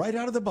 right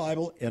out of the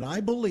Bible, and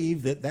I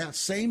believe that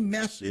same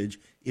message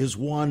is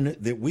one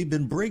that we've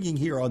been bringing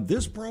here on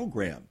this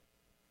program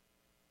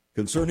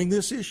concerning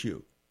this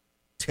issue.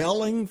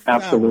 Telling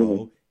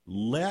Pharaoh,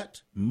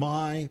 let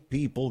my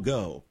people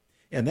go.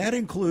 And that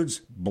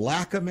includes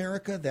black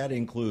America, that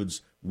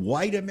includes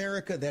white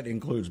America, that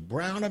includes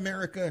brown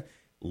America.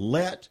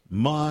 Let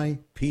my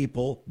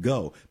people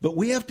go. But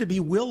we have to be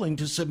willing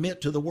to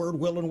submit to the word,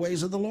 will, and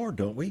ways of the Lord,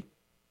 don't we?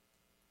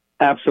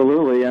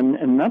 Absolutely, and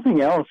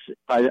nothing else,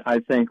 I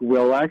think,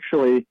 will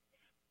actually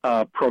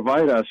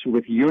provide us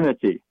with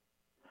unity.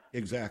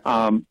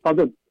 Exactly.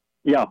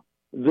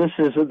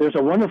 There's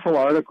a wonderful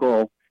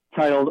article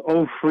titled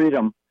 "Oh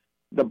Freedom: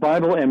 The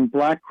Bible and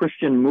Black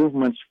Christian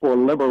Movements for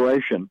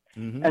Liberation,"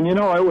 and it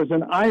was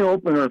an eye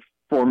opener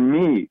for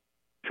me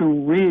to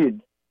read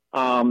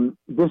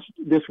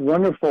this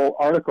wonderful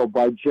article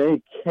by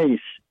Jay Case.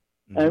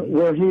 And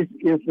where he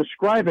is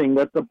describing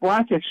that the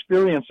black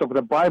experience of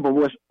the Bible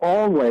was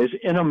always,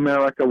 in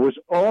America, was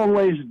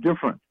always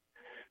different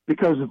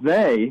because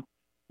they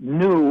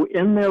knew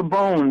in their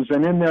bones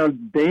and in their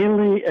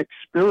daily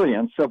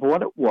experience of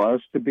what it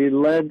was to be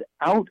led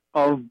out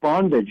of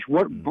bondage.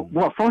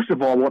 Well, first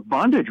of all, what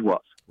bondage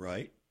was.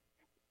 Right.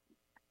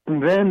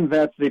 And then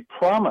that the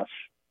promise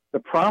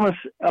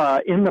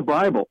in the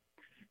Bible,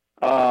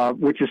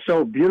 which is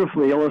so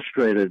beautifully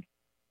illustrated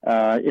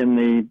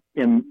in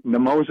the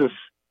Moses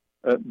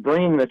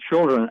bringing the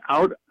children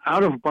out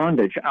of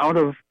bondage, out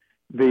of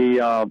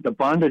the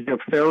bondage of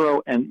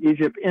Pharaoh and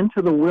Egypt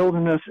into the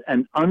wilderness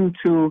and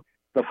unto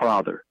the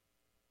Father.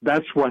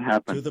 That's what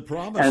happened. To the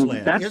promised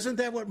land. Isn't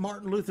that what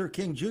Martin Luther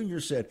King Jr.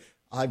 said?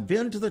 I've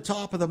been to the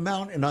top of the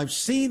mountain and I've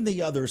seen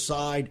the other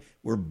side.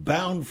 We're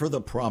bound for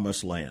the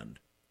promised land.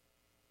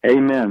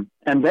 Amen.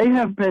 And they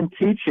have been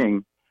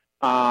teaching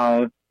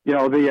the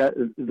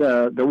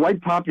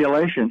white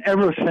population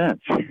ever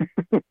since.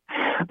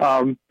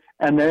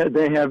 And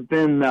they have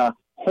been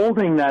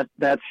holding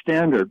that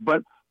standard.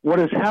 But what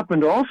has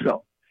happened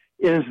also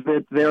is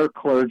that their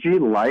clergy,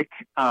 like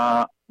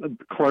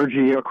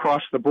clergy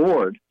across the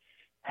board,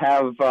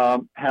 have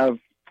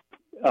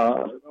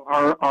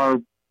are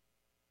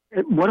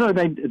what are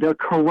they? They're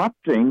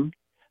corrupting.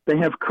 They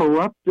have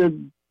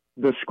corrupted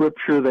the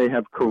Scripture. They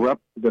have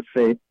corrupted the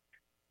faith.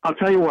 I'll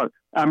tell you what.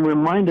 I'm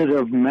reminded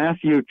of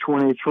Matthew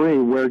 23,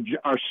 where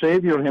our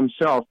Savior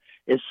himself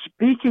is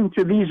speaking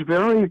to these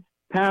very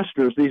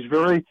pastors, these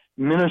very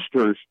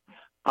ministers,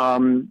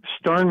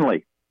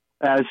 sternly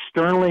as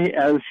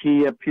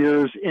he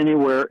appears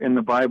anywhere in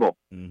the Bible,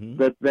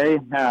 that they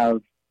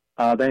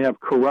have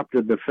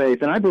corrupted the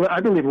faith. And I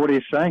believe what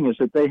he's saying is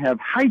that they have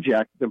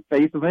hijacked the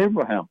faith of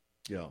Abraham.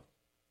 Yeah.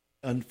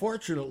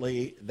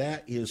 Unfortunately,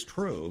 that is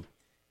true.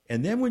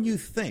 And then when you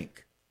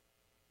think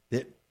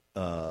that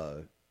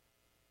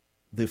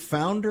the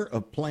founder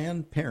of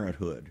Planned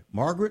Parenthood,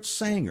 Margaret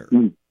Sanger,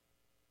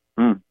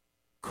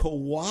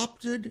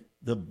 co-opted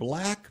the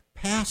black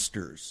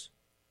pastors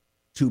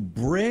to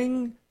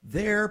bring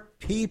their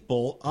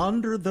people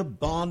under the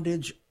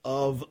bondage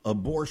of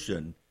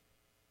abortion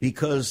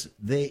because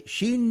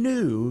she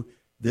knew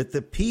that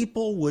the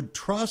people would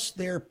trust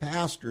their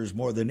pastors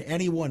more than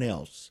anyone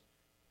else.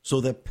 So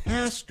the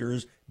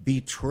pastors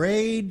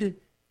betrayed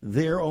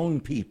their own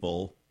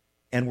people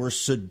and were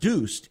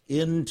seduced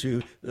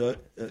into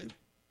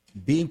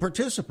being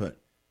participant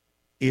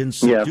in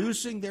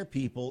seducing their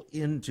people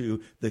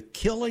into the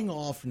killing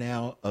off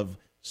now of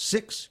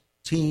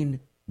 16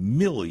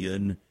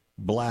 million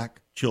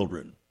black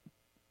children.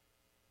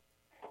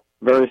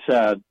 Very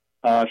sad.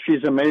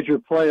 She's a major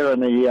player in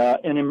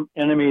the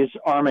enemy's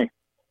army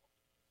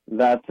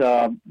that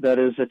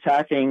is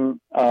attacking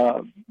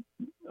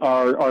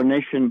our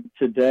nation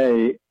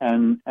today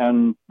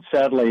and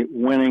sadly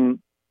winning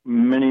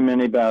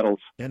many battles.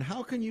 And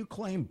how can you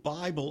claim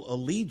Bible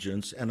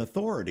allegiance and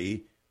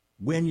authority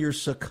when you're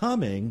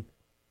succumbing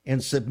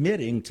and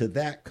submitting to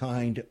that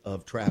kind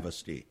of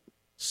travesty?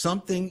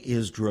 Something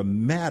is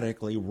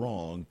dramatically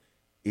wrong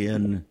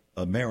in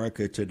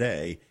America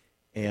today,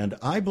 and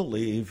I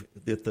believe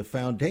that the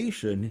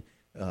foundation,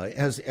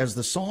 as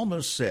the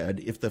psalmist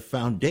said, if the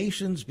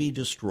foundations be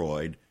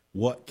destroyed,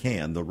 what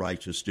can the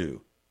righteous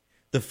do?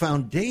 The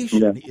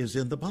foundation is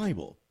in the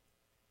Bible.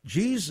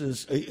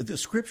 Jesus, the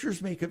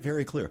scriptures make it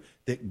very clear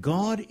that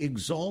God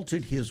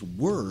exalted his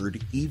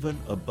word even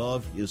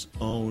above his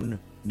own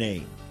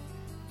name.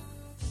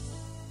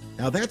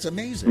 Now that's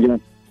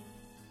amazing.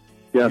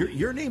 Yeah.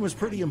 Your name is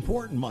pretty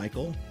important,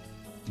 Michael.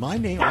 My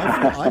name,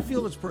 I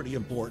feel it's pretty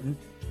important,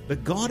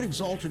 but God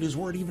exalted his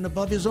word even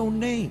above his own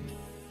name.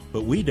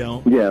 But we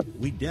don't. Yeah.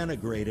 We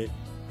denigrate it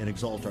and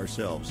exalt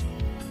ourselves.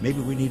 Maybe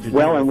we need to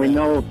and we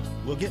know.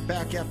 We'll get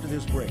back after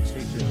this break.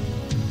 Stay tuned.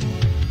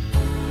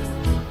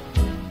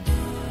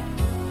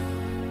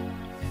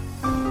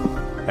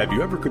 Have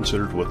you ever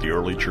considered what the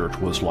early church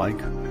was like?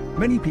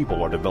 Many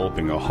people are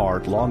developing a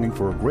heart longing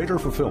for a greater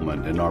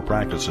fulfillment in our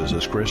practices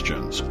as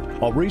Christians.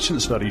 A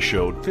recent study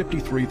showed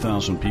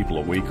 53,000 people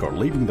a week are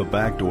leaving the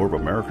back door of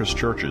America's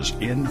churches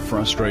in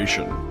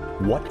frustration.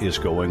 What is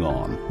going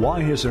on?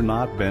 Why has there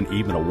not been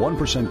even a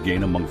 1%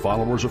 gain among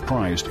followers of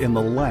Christ in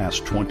the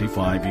last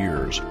 25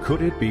 years?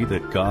 Could it be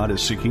that God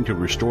is seeking to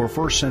restore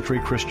first century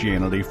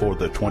Christianity for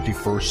the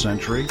 21st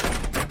century?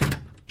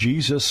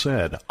 Jesus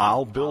said,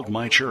 "I'll build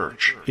my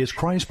church." Is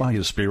Christ by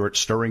his Spirit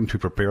stirring to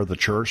prepare the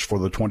church for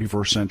the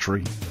 21st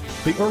century?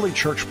 The early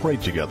church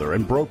prayed together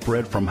and broke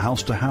bread from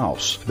house to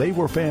house. They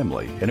were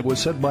family, and it was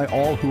said by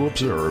all who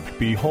observed,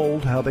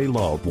 "Behold how they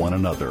love one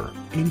another."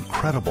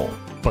 Incredible.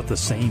 But the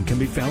same can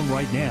be found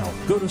right now.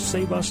 Go to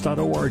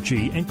saveus.org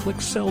and click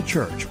Cell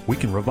Church. We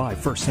can revive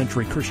first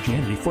century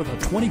Christianity for the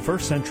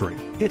 21st century.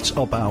 It's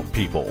about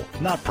people,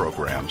 not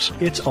programs.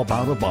 It's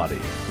about a body,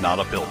 not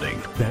a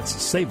building. That's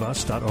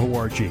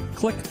saveus.org.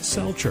 Click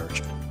Cell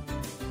Church.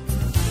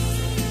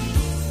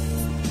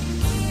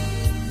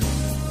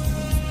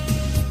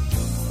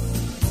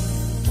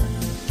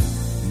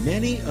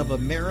 Many of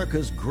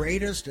America's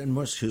greatest and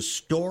most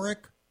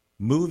historic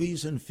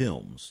movies and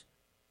films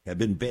have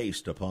been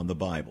based upon the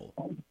Bible.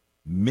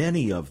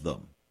 Many of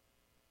them.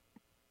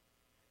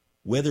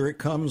 Whether it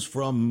comes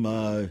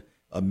from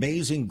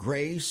Amazing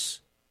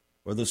Grace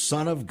or The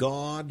Son of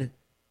God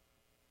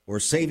or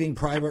Saving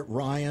Private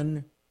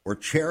Ryan or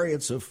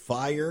Chariots of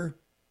Fire,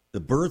 The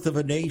Birth of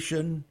a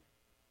Nation,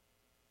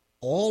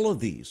 all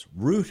of these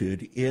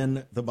rooted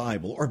in the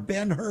Bible. Or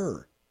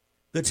Ben-Hur,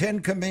 The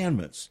Ten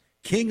Commandments,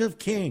 King of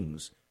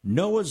Kings,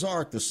 Noah's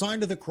Ark, The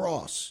Sign of the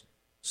Cross,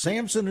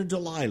 Samson and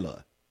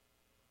Delilah,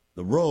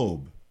 The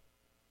Robe,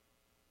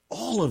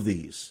 all of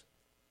these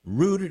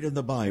rooted in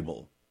the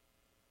Bible.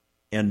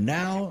 And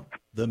now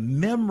the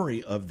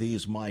memory of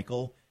these,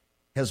 Michael,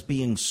 has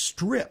been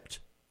stripped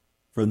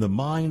from the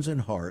minds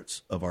and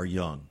hearts of our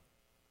young.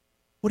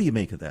 What do you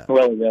make of that?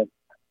 Well,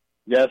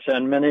 yes,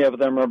 and many of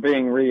them are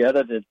being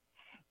re-edited.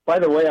 By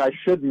the way, I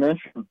should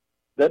mention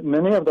that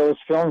many of those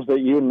films that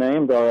you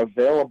named are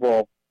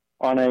available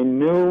on a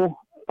new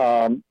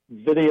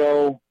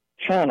video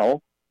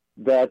channel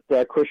that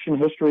Christian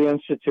History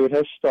Institute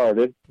has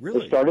started.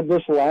 Really? It started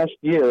this last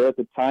year at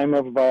the time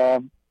of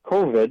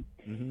COVID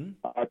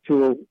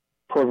to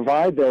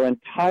provide their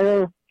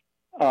entire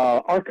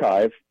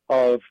archive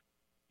of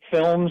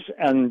films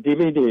and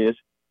DVDs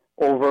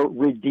over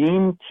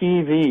Redeem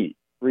TV.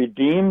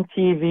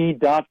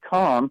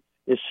 RedeemTV.com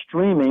is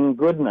streaming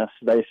goodness,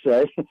 they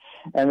say,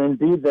 and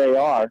indeed they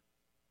are.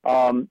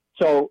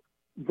 So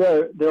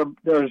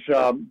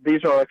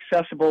these are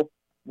accessible,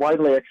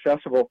 widely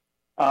accessible.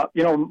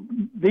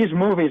 These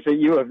movies that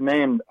you have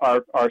named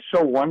are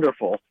so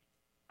wonderful.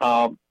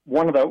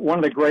 One of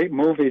the great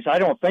movies I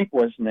don't think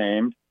was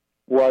named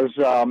was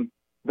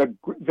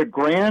the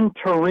Gran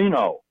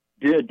Torino.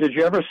 Did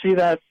you ever see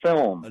that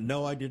film?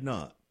 No, I did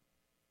not.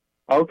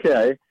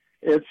 Okay,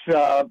 it's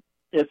a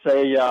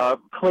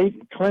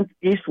Clint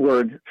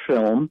Eastwood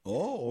film.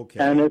 Oh, okay.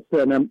 And it's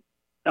an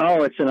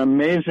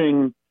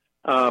amazing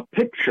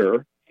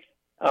picture,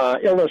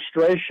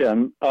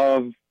 illustration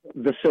of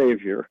the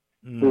Savior,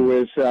 who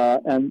is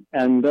and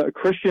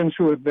Christians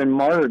who have been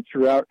martyred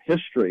throughout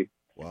history.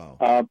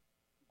 Wow.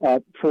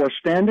 For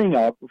standing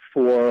up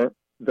for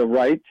the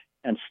right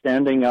and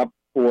standing up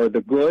for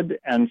the good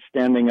and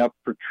standing up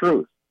for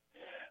truth.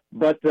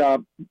 But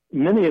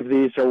many of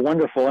these are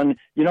wonderful. And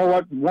you know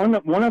what?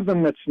 One of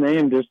them that's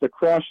named is The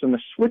Cross and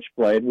the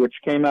Switchblade, which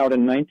came out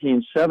in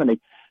 1970.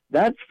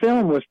 That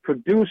film was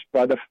produced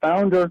by the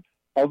founder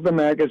of the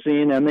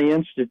magazine and the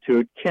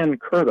Institute, Ken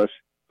Curtis.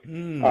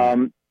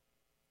 That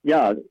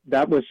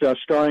was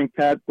starring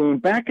Pat Boone.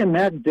 Back in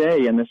that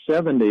day, in the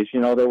 70s,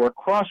 there were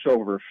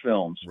crossover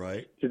films.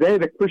 Right. Today,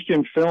 the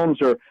Christian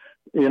films are,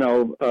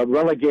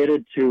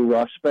 relegated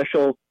to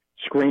special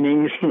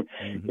screenings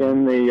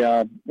in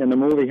the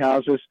movie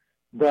houses.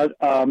 But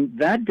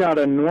that got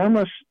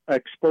enormous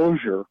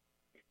exposure,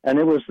 and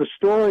it was the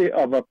story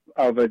of a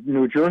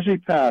New Jersey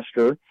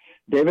pastor,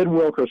 David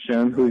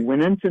Wilkerson, who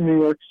went into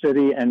New York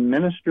City and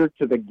ministered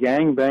to the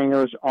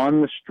gangbangers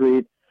on the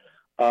street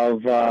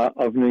of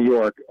New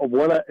York.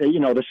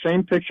 The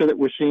same picture that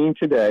we're seeing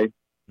today,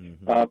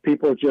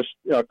 people just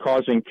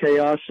causing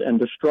chaos and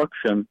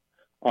destruction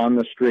on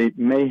the street,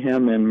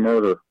 mayhem and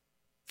murder.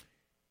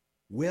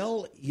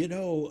 Well, in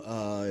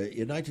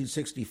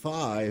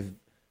 1965,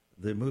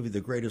 the movie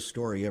The Greatest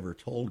Story Ever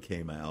Told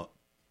came out,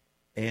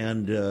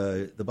 and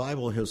the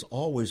Bible has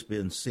always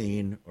been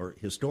seen, or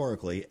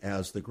historically,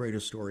 as the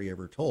greatest story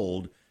ever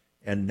told,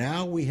 and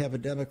now we have a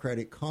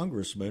Democratic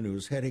congressman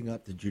who's heading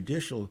up the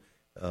judicial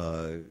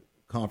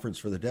conference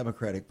for the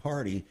Democratic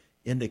Party,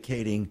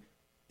 indicating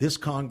this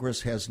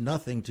Congress has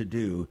nothing to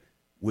do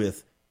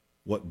with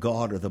what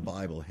God or the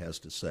Bible has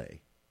to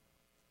say.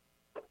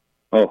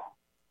 Oh.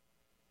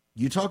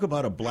 You talk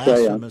about a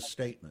blasphemous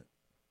statement.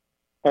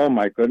 Oh,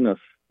 my goodness.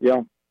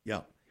 Yeah.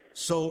 Yeah.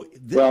 So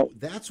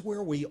that's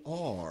where we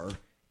are,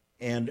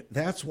 and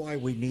that's why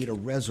we need a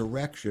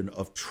resurrection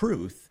of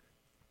truth.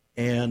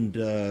 And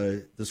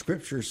the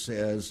Scripture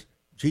says,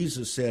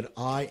 Jesus said,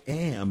 I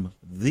am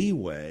the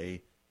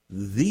way,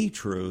 the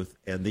truth,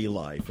 and the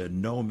life, and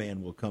no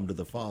man will come to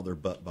the Father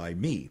but by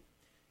me.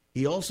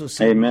 He also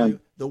said,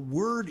 Amen. The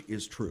Word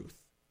is truth.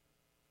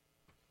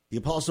 The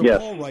Apostle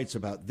Paul writes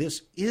about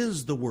this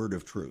is the word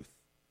of truth.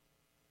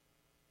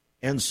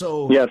 And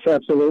so... Yes,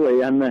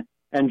 absolutely. And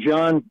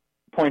John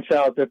points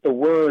out that the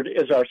Word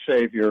is our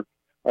Savior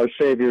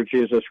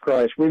Jesus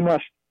Christ. We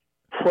must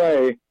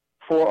pray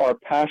for our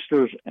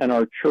pastors and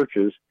our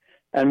churches.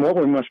 And what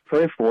we must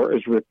pray for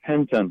is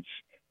repentance,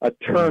 a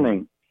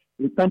turning.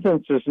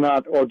 Repentance is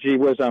not, oh, gee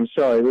whiz, I'm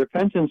sorry.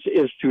 Repentance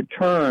is to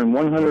turn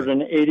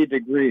 180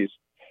 degrees,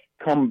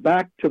 come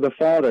back to the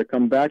Father,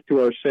 come back to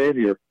our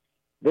Savior.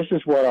 This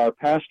is what our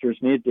pastors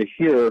need to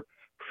hear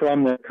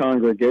from their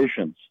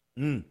congregations.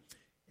 And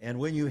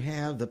when you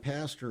have the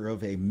pastor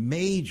of a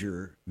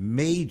major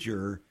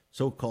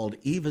so-called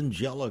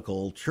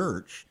evangelical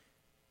church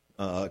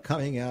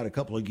coming out a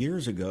couple of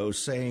years ago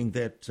saying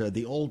that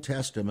the Old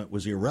Testament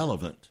was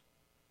irrelevant,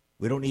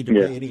 we don't need to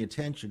pay any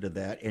attention to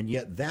that, and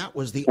yet that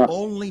was the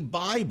only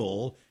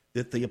Bible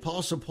that the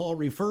Apostle Paul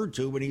referred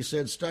to when he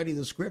said, study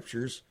the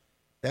Scriptures.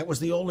 That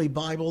was the only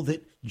Bible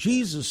that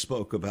Jesus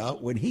spoke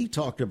about when he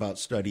talked about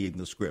studying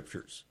the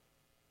Scriptures.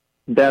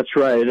 That's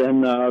right.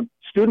 And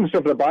students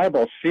of the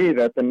Bible see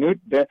that the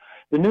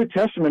New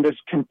Testament is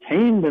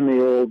contained in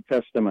the Old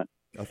Testament.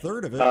 A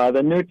third of it.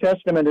 The New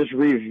Testament is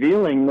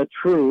revealing the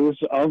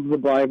truths of the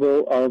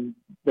Bible of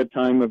the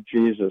time of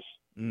Jesus.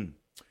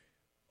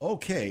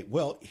 Okay.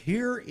 Well,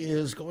 here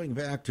is going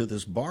back to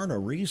this Barna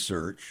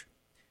research,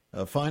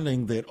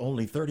 finding that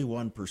only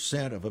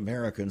 31% of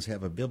Americans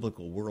have a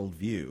biblical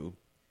worldview.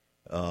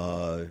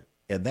 And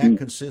that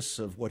consists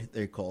of what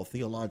they call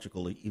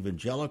theological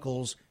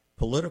evangelicals,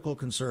 political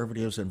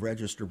conservatives, and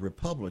registered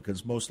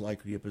Republicans, most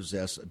likely to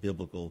possess a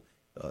biblical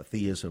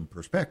theism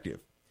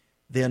perspective.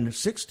 Then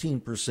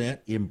 16%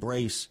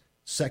 embrace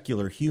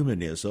secular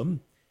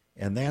humanism,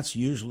 and that's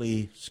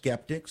usually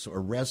skeptics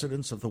or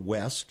residents of the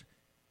West,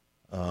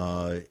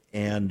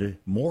 and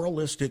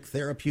moralistic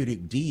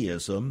therapeutic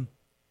deism.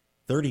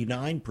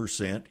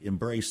 39%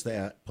 embrace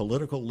that.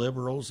 Political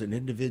liberals and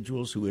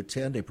individuals who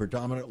attend a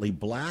predominantly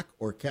black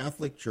or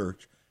Catholic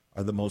church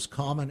are the most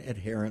common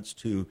adherents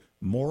to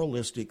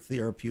moralistic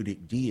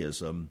therapeutic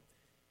deism.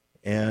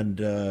 And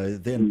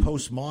then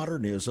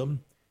postmodernism,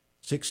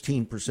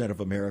 16% of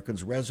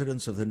Americans,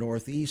 residents of the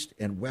Northeast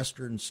and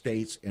Western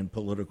states, and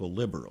political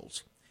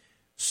liberals.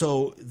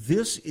 So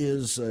this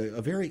is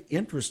a very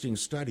interesting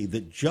study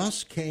that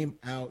just came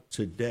out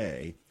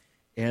today.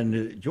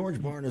 And George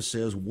Barna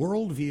says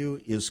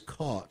worldview is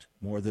caught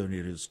more than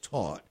it is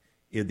taught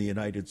in the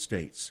United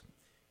States.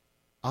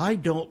 I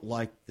don't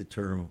like the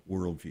term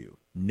worldview.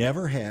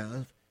 Never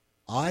have.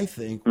 I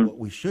think what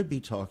we should be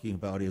talking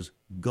about is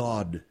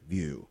God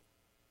view.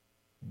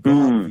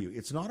 God view.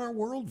 It's not our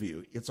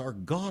worldview. It's our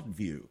God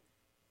view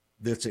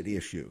that's at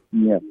issue.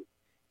 Yes.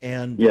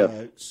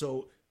 And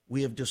so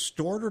we have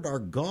distorted our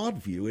God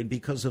view, and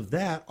because of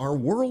that, our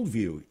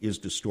worldview is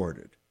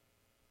distorted.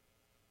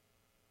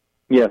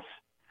 Yes.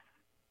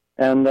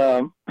 And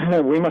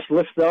we must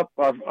lift up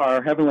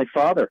our Heavenly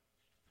Father.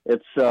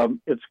 It's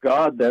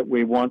God that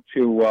we want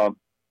to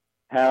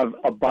have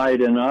abide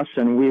in us,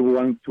 and we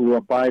want to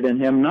abide in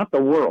Him, not the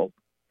world.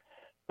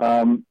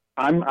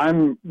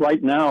 I'm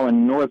right now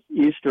in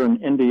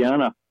northeastern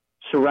Indiana,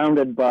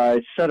 surrounded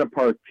by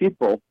set-apart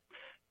people,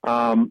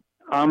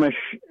 Amish,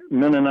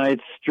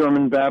 Mennonites,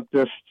 German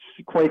Baptists,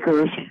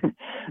 Quakers.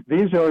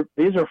 These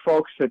are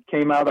folks that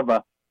came out of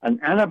an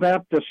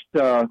Anabaptist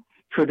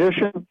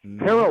tradition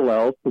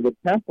parallel to the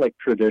Catholic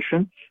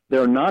tradition.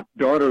 They're not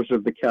daughters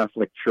of the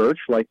Catholic Church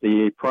like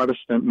the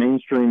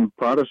mainstream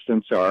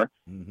Protestants are.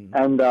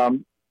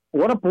 And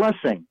what a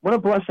blessing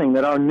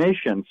that our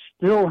nation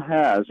still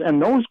has.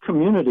 And those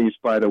communities,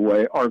 by the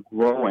way, are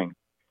growing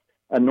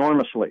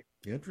enormously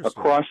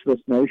across this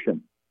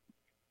nation.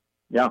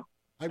 Yeah.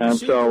 I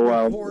received a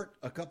report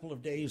a couple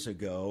of days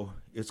ago.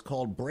 It's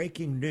called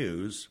Breaking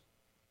News.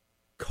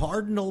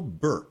 Cardinal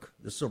Burke,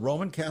 this is a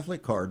Roman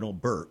Catholic Cardinal,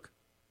 Burke,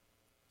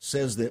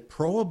 says that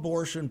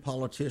pro-abortion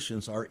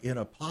politicians are in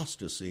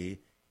apostasy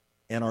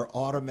and are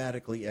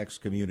automatically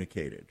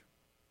excommunicated.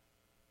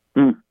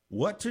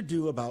 What to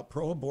do about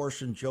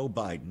pro-abortion Joe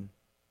Biden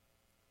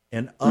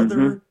and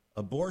other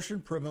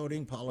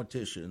abortion-promoting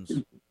politicians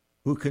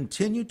who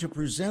continue to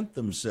present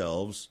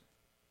themselves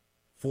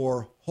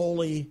for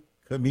Holy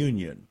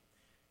Communion.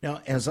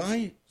 Now, as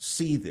I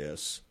see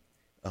this,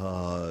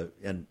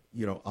 and,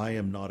 you know, I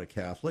am not a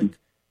Catholic,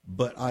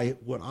 but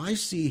what I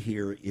see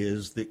here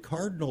is that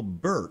Cardinal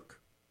Burke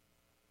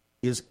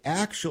is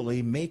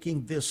actually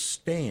making this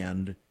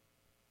stand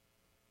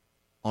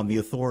on the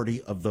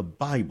authority of the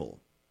Bible.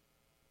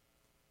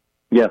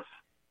 Yes.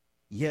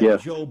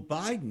 Yet Joe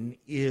Biden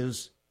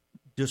is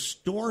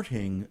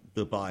distorting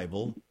the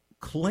Bible,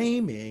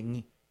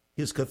 claiming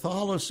his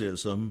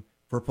Catholicism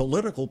for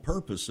political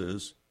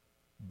purposes,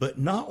 but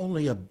not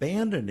only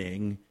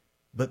abandoning,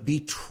 but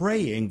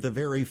betraying the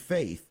very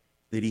faith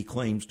that he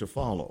claims to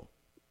follow.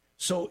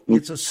 So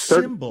it's a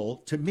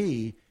symbol, to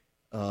me,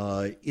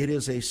 it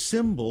is a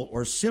symbol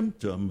or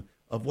symptom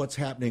of what's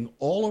happening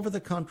all over the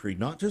country,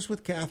 not just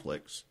with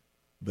Catholics,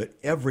 but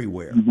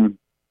everywhere.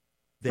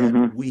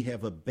 That we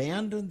have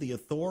abandoned the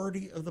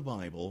authority of the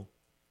Bible,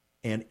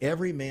 and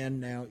every man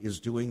now is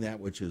doing that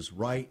which is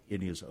right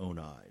in his own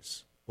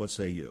eyes. What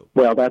say you?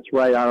 Well, that's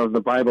right out of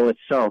the Bible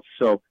itself.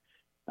 So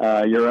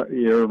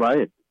you're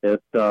right.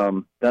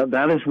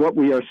 That is what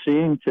we are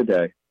seeing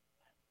today.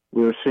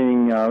 We're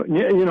seeing,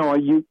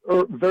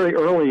 very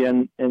early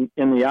in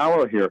the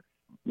hour here,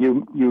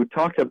 you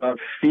talked about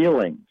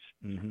feelings,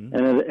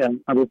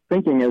 and I was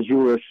thinking as you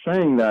were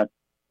saying that,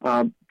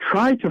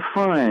 try to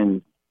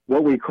find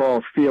what we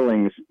call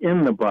feelings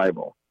in the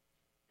Bible.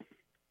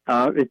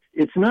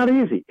 It's not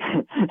easy.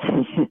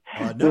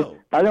 No.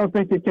 I don't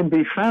think it can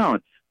be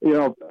found.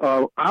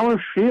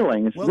 Our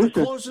feelings. Well, the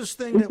closest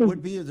thing that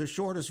would be the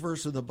shortest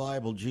verse of the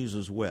Bible,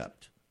 Jesus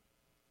wept.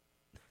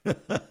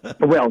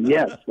 Well,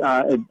 yes.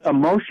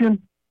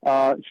 Emotion,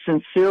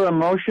 sincere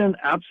emotion,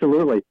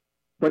 absolutely.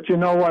 But you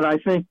know what? I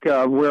think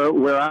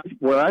where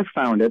I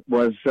found it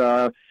was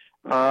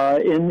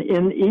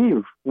in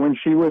Eve when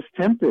she was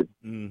tempted,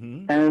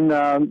 and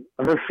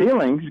her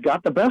feelings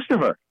got the best of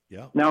her.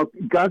 Yeah. Now,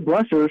 God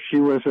bless her, she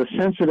was a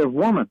sensitive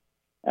woman,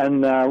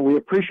 and we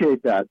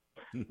appreciate that.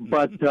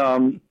 But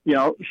I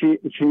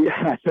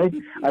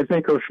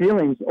think her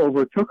feelings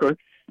overtook her,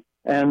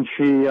 and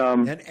she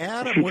and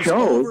Adam was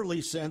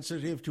overly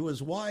sensitive to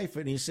his wife,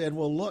 and he said,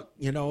 "Well, look,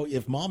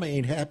 if Mama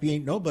ain't happy,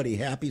 ain't nobody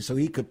happy." So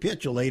he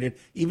capitulated,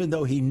 even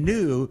though he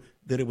knew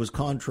that it was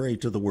contrary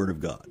to the Word of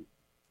God.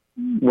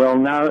 Well,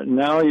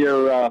 now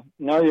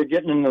you're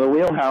getting into the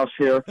wheelhouse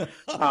here.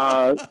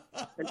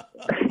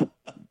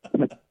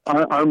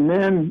 Our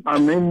men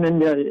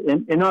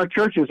in our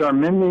churches, our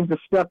men need to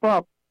step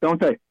up, don't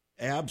they?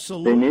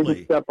 Absolutely. They need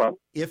to step up.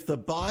 If the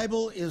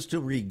Bible is to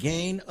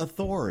regain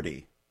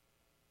authority,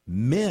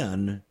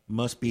 men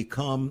must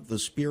become the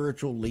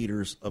spiritual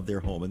leaders of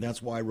their home. And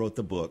that's why I wrote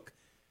the book,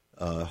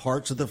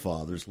 Hearts of the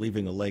Fathers,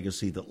 Leaving a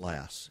Legacy That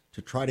Lasts,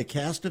 to try to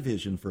cast a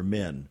vision for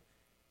men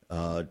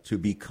to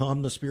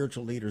become the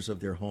spiritual leaders of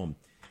their home.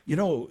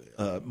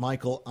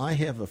 Michael, I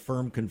have a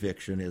firm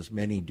conviction, as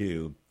many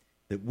do,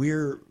 that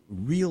we're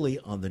really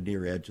on the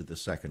near edge of the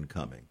second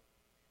coming.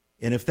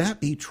 And if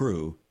that be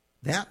true,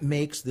 that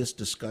makes this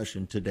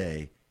discussion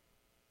today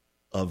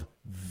of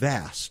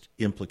vast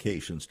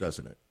implications,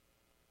 doesn't it?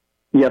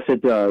 Yes,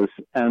 it does.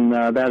 And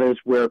that is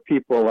where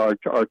people are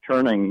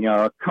turning.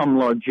 Come,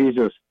 Lord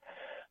Jesus.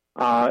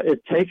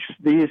 It takes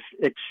these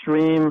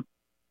extreme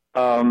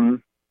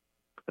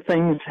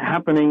things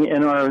happening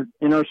in our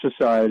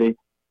society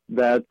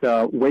that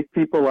wake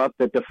people up,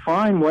 that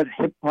define what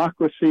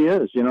hypocrisy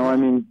is. You know, I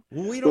mean,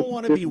 we don't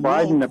want to be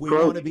woke. We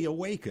want to be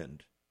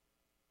awakened.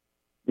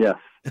 Yes.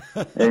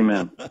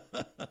 Amen.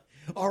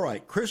 All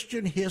right.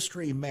 Christian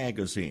History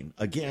Magazine.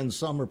 Again,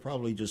 some are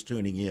probably just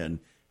tuning in.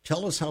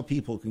 Tell us how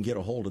people can get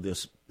a hold of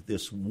this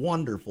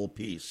wonderful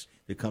piece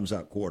that comes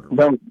out quarterly.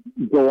 Well,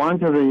 go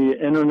onto the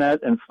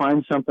internet and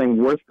find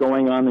something worth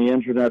going on the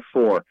internet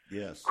for.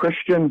 Yes.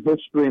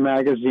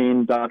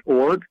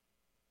 ChristianHistoryMagazine.org.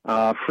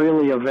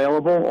 Freely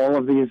available. All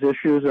of these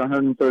issues,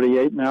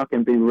 138 now,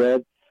 can be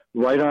read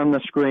right on the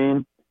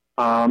screen.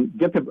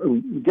 Get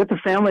the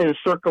family to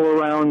circle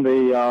around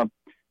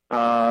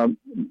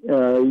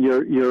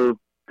your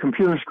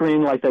computer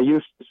screen like they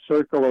used to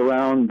circle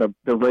around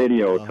the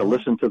radio to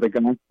listen to the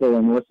gospel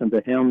and listen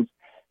to hymns,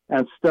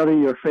 and study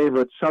your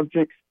favorite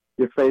subjects,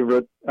 your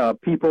favorite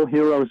people,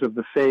 heroes of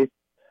the faith,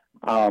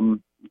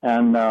 and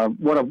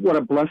what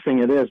a blessing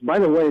it is. By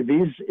the way,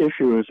 these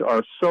issues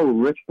are so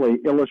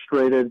richly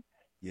illustrated.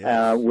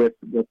 Yes. With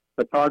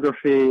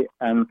photography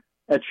and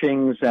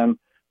etchings, and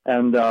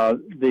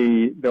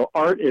the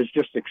art is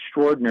just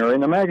extraordinary,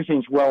 and the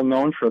magazine's well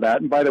known for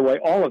that. And by the way,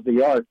 all of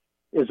the art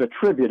is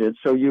attributed,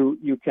 so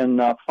you can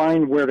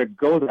find where to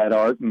go that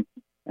art, and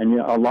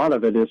a lot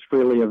of it is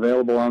freely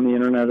available on the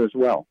internet as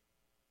well.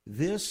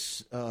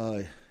 This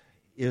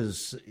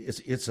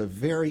it's a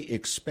very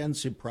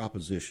expensive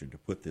proposition to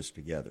put this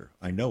together.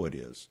 I know it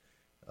is,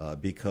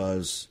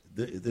 because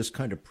this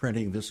kind of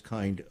printing, this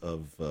kind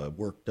of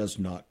work does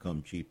not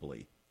come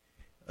cheaply.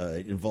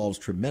 It involves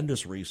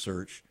tremendous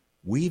research,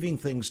 weaving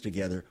things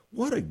together.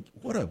 What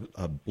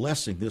a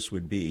blessing this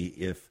would be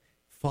if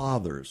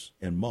fathers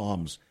and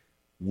moms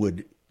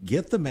would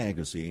get the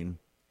magazine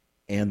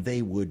and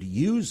they would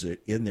use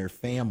it in their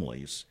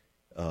families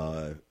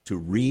to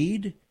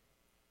read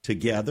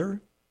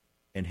together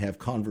and have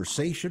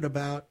conversation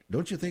about.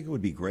 Don't you think it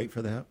would be great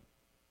for that?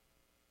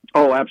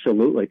 Oh,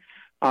 absolutely.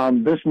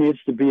 This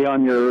needs to be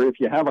on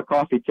if you have a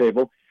coffee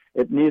table,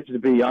 it needs to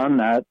be on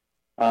that.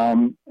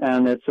 And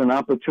it's an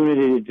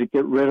opportunity to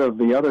get rid of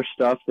the other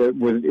stuff that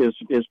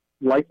is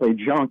likely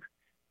junk,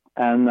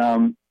 and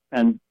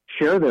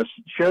share this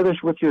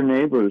with your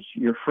neighbors,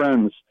 your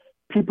friends,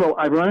 people.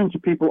 I run into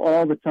people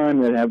all the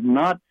time that have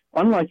not,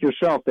 unlike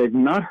yourself, they've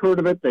not heard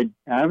of it, they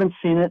haven't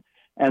seen it,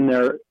 and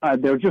they're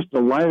just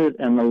delighted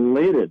and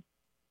elated,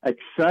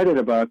 excited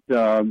about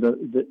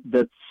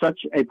that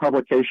such a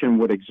publication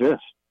would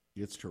exist.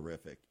 It's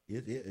terrific.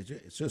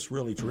 It's just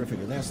really terrific,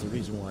 and that's the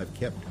reason why I've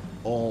kept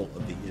all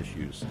of the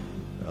issues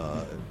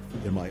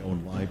in my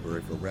own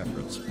library for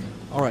reference.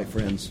 All right,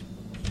 friends,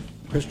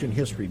 Christian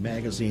History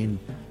Magazine.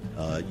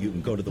 You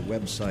can go to the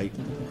website,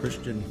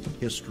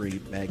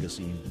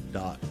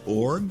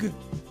 ChristianHistoryMagazine.org,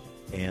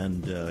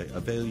 and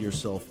avail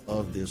yourself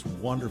of this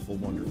wonderful,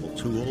 wonderful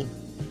tool.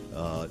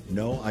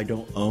 No, I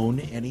don't own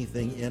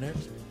anything in it.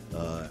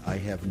 I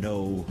have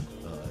no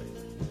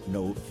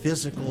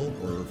physical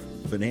or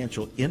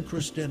financial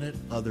interest in it.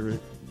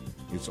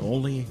 It's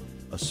only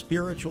a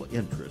spiritual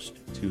interest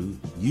to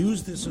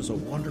use this as a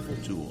wonderful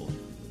tool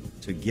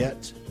to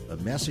get a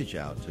message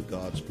out to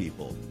God's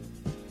people.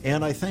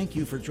 And I thank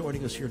you for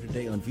joining us here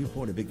today on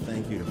Viewpoint. A big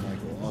thank you to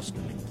Michael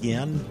Austin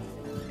again.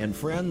 And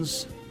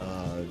friends,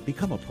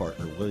 become a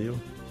partner, will you?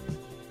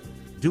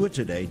 Do it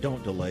today.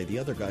 Don't delay. The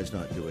other guy's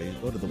not doing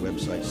it. Go to the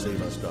website,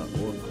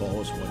 saveus.org. Call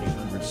us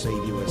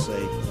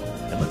 1-800-SAVE-USA.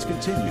 And let's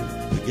continue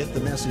to get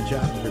the message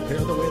out and prepare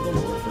the way of the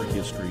Lord for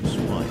history's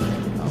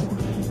final hour.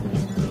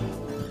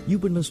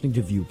 You've been listening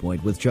to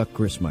Viewpoint with Chuck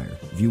Crismier.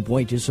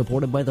 Viewpoint is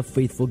supported by the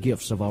faithful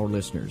gifts of our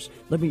listeners.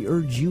 Let me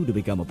urge you to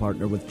become a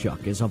partner with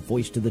Chuck as a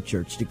voice to the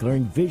church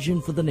declaring vision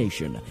for the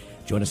nation.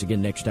 Join us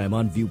again next time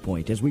on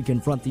Viewpoint as we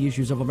confront the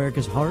issues of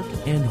America's heart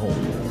and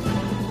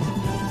home.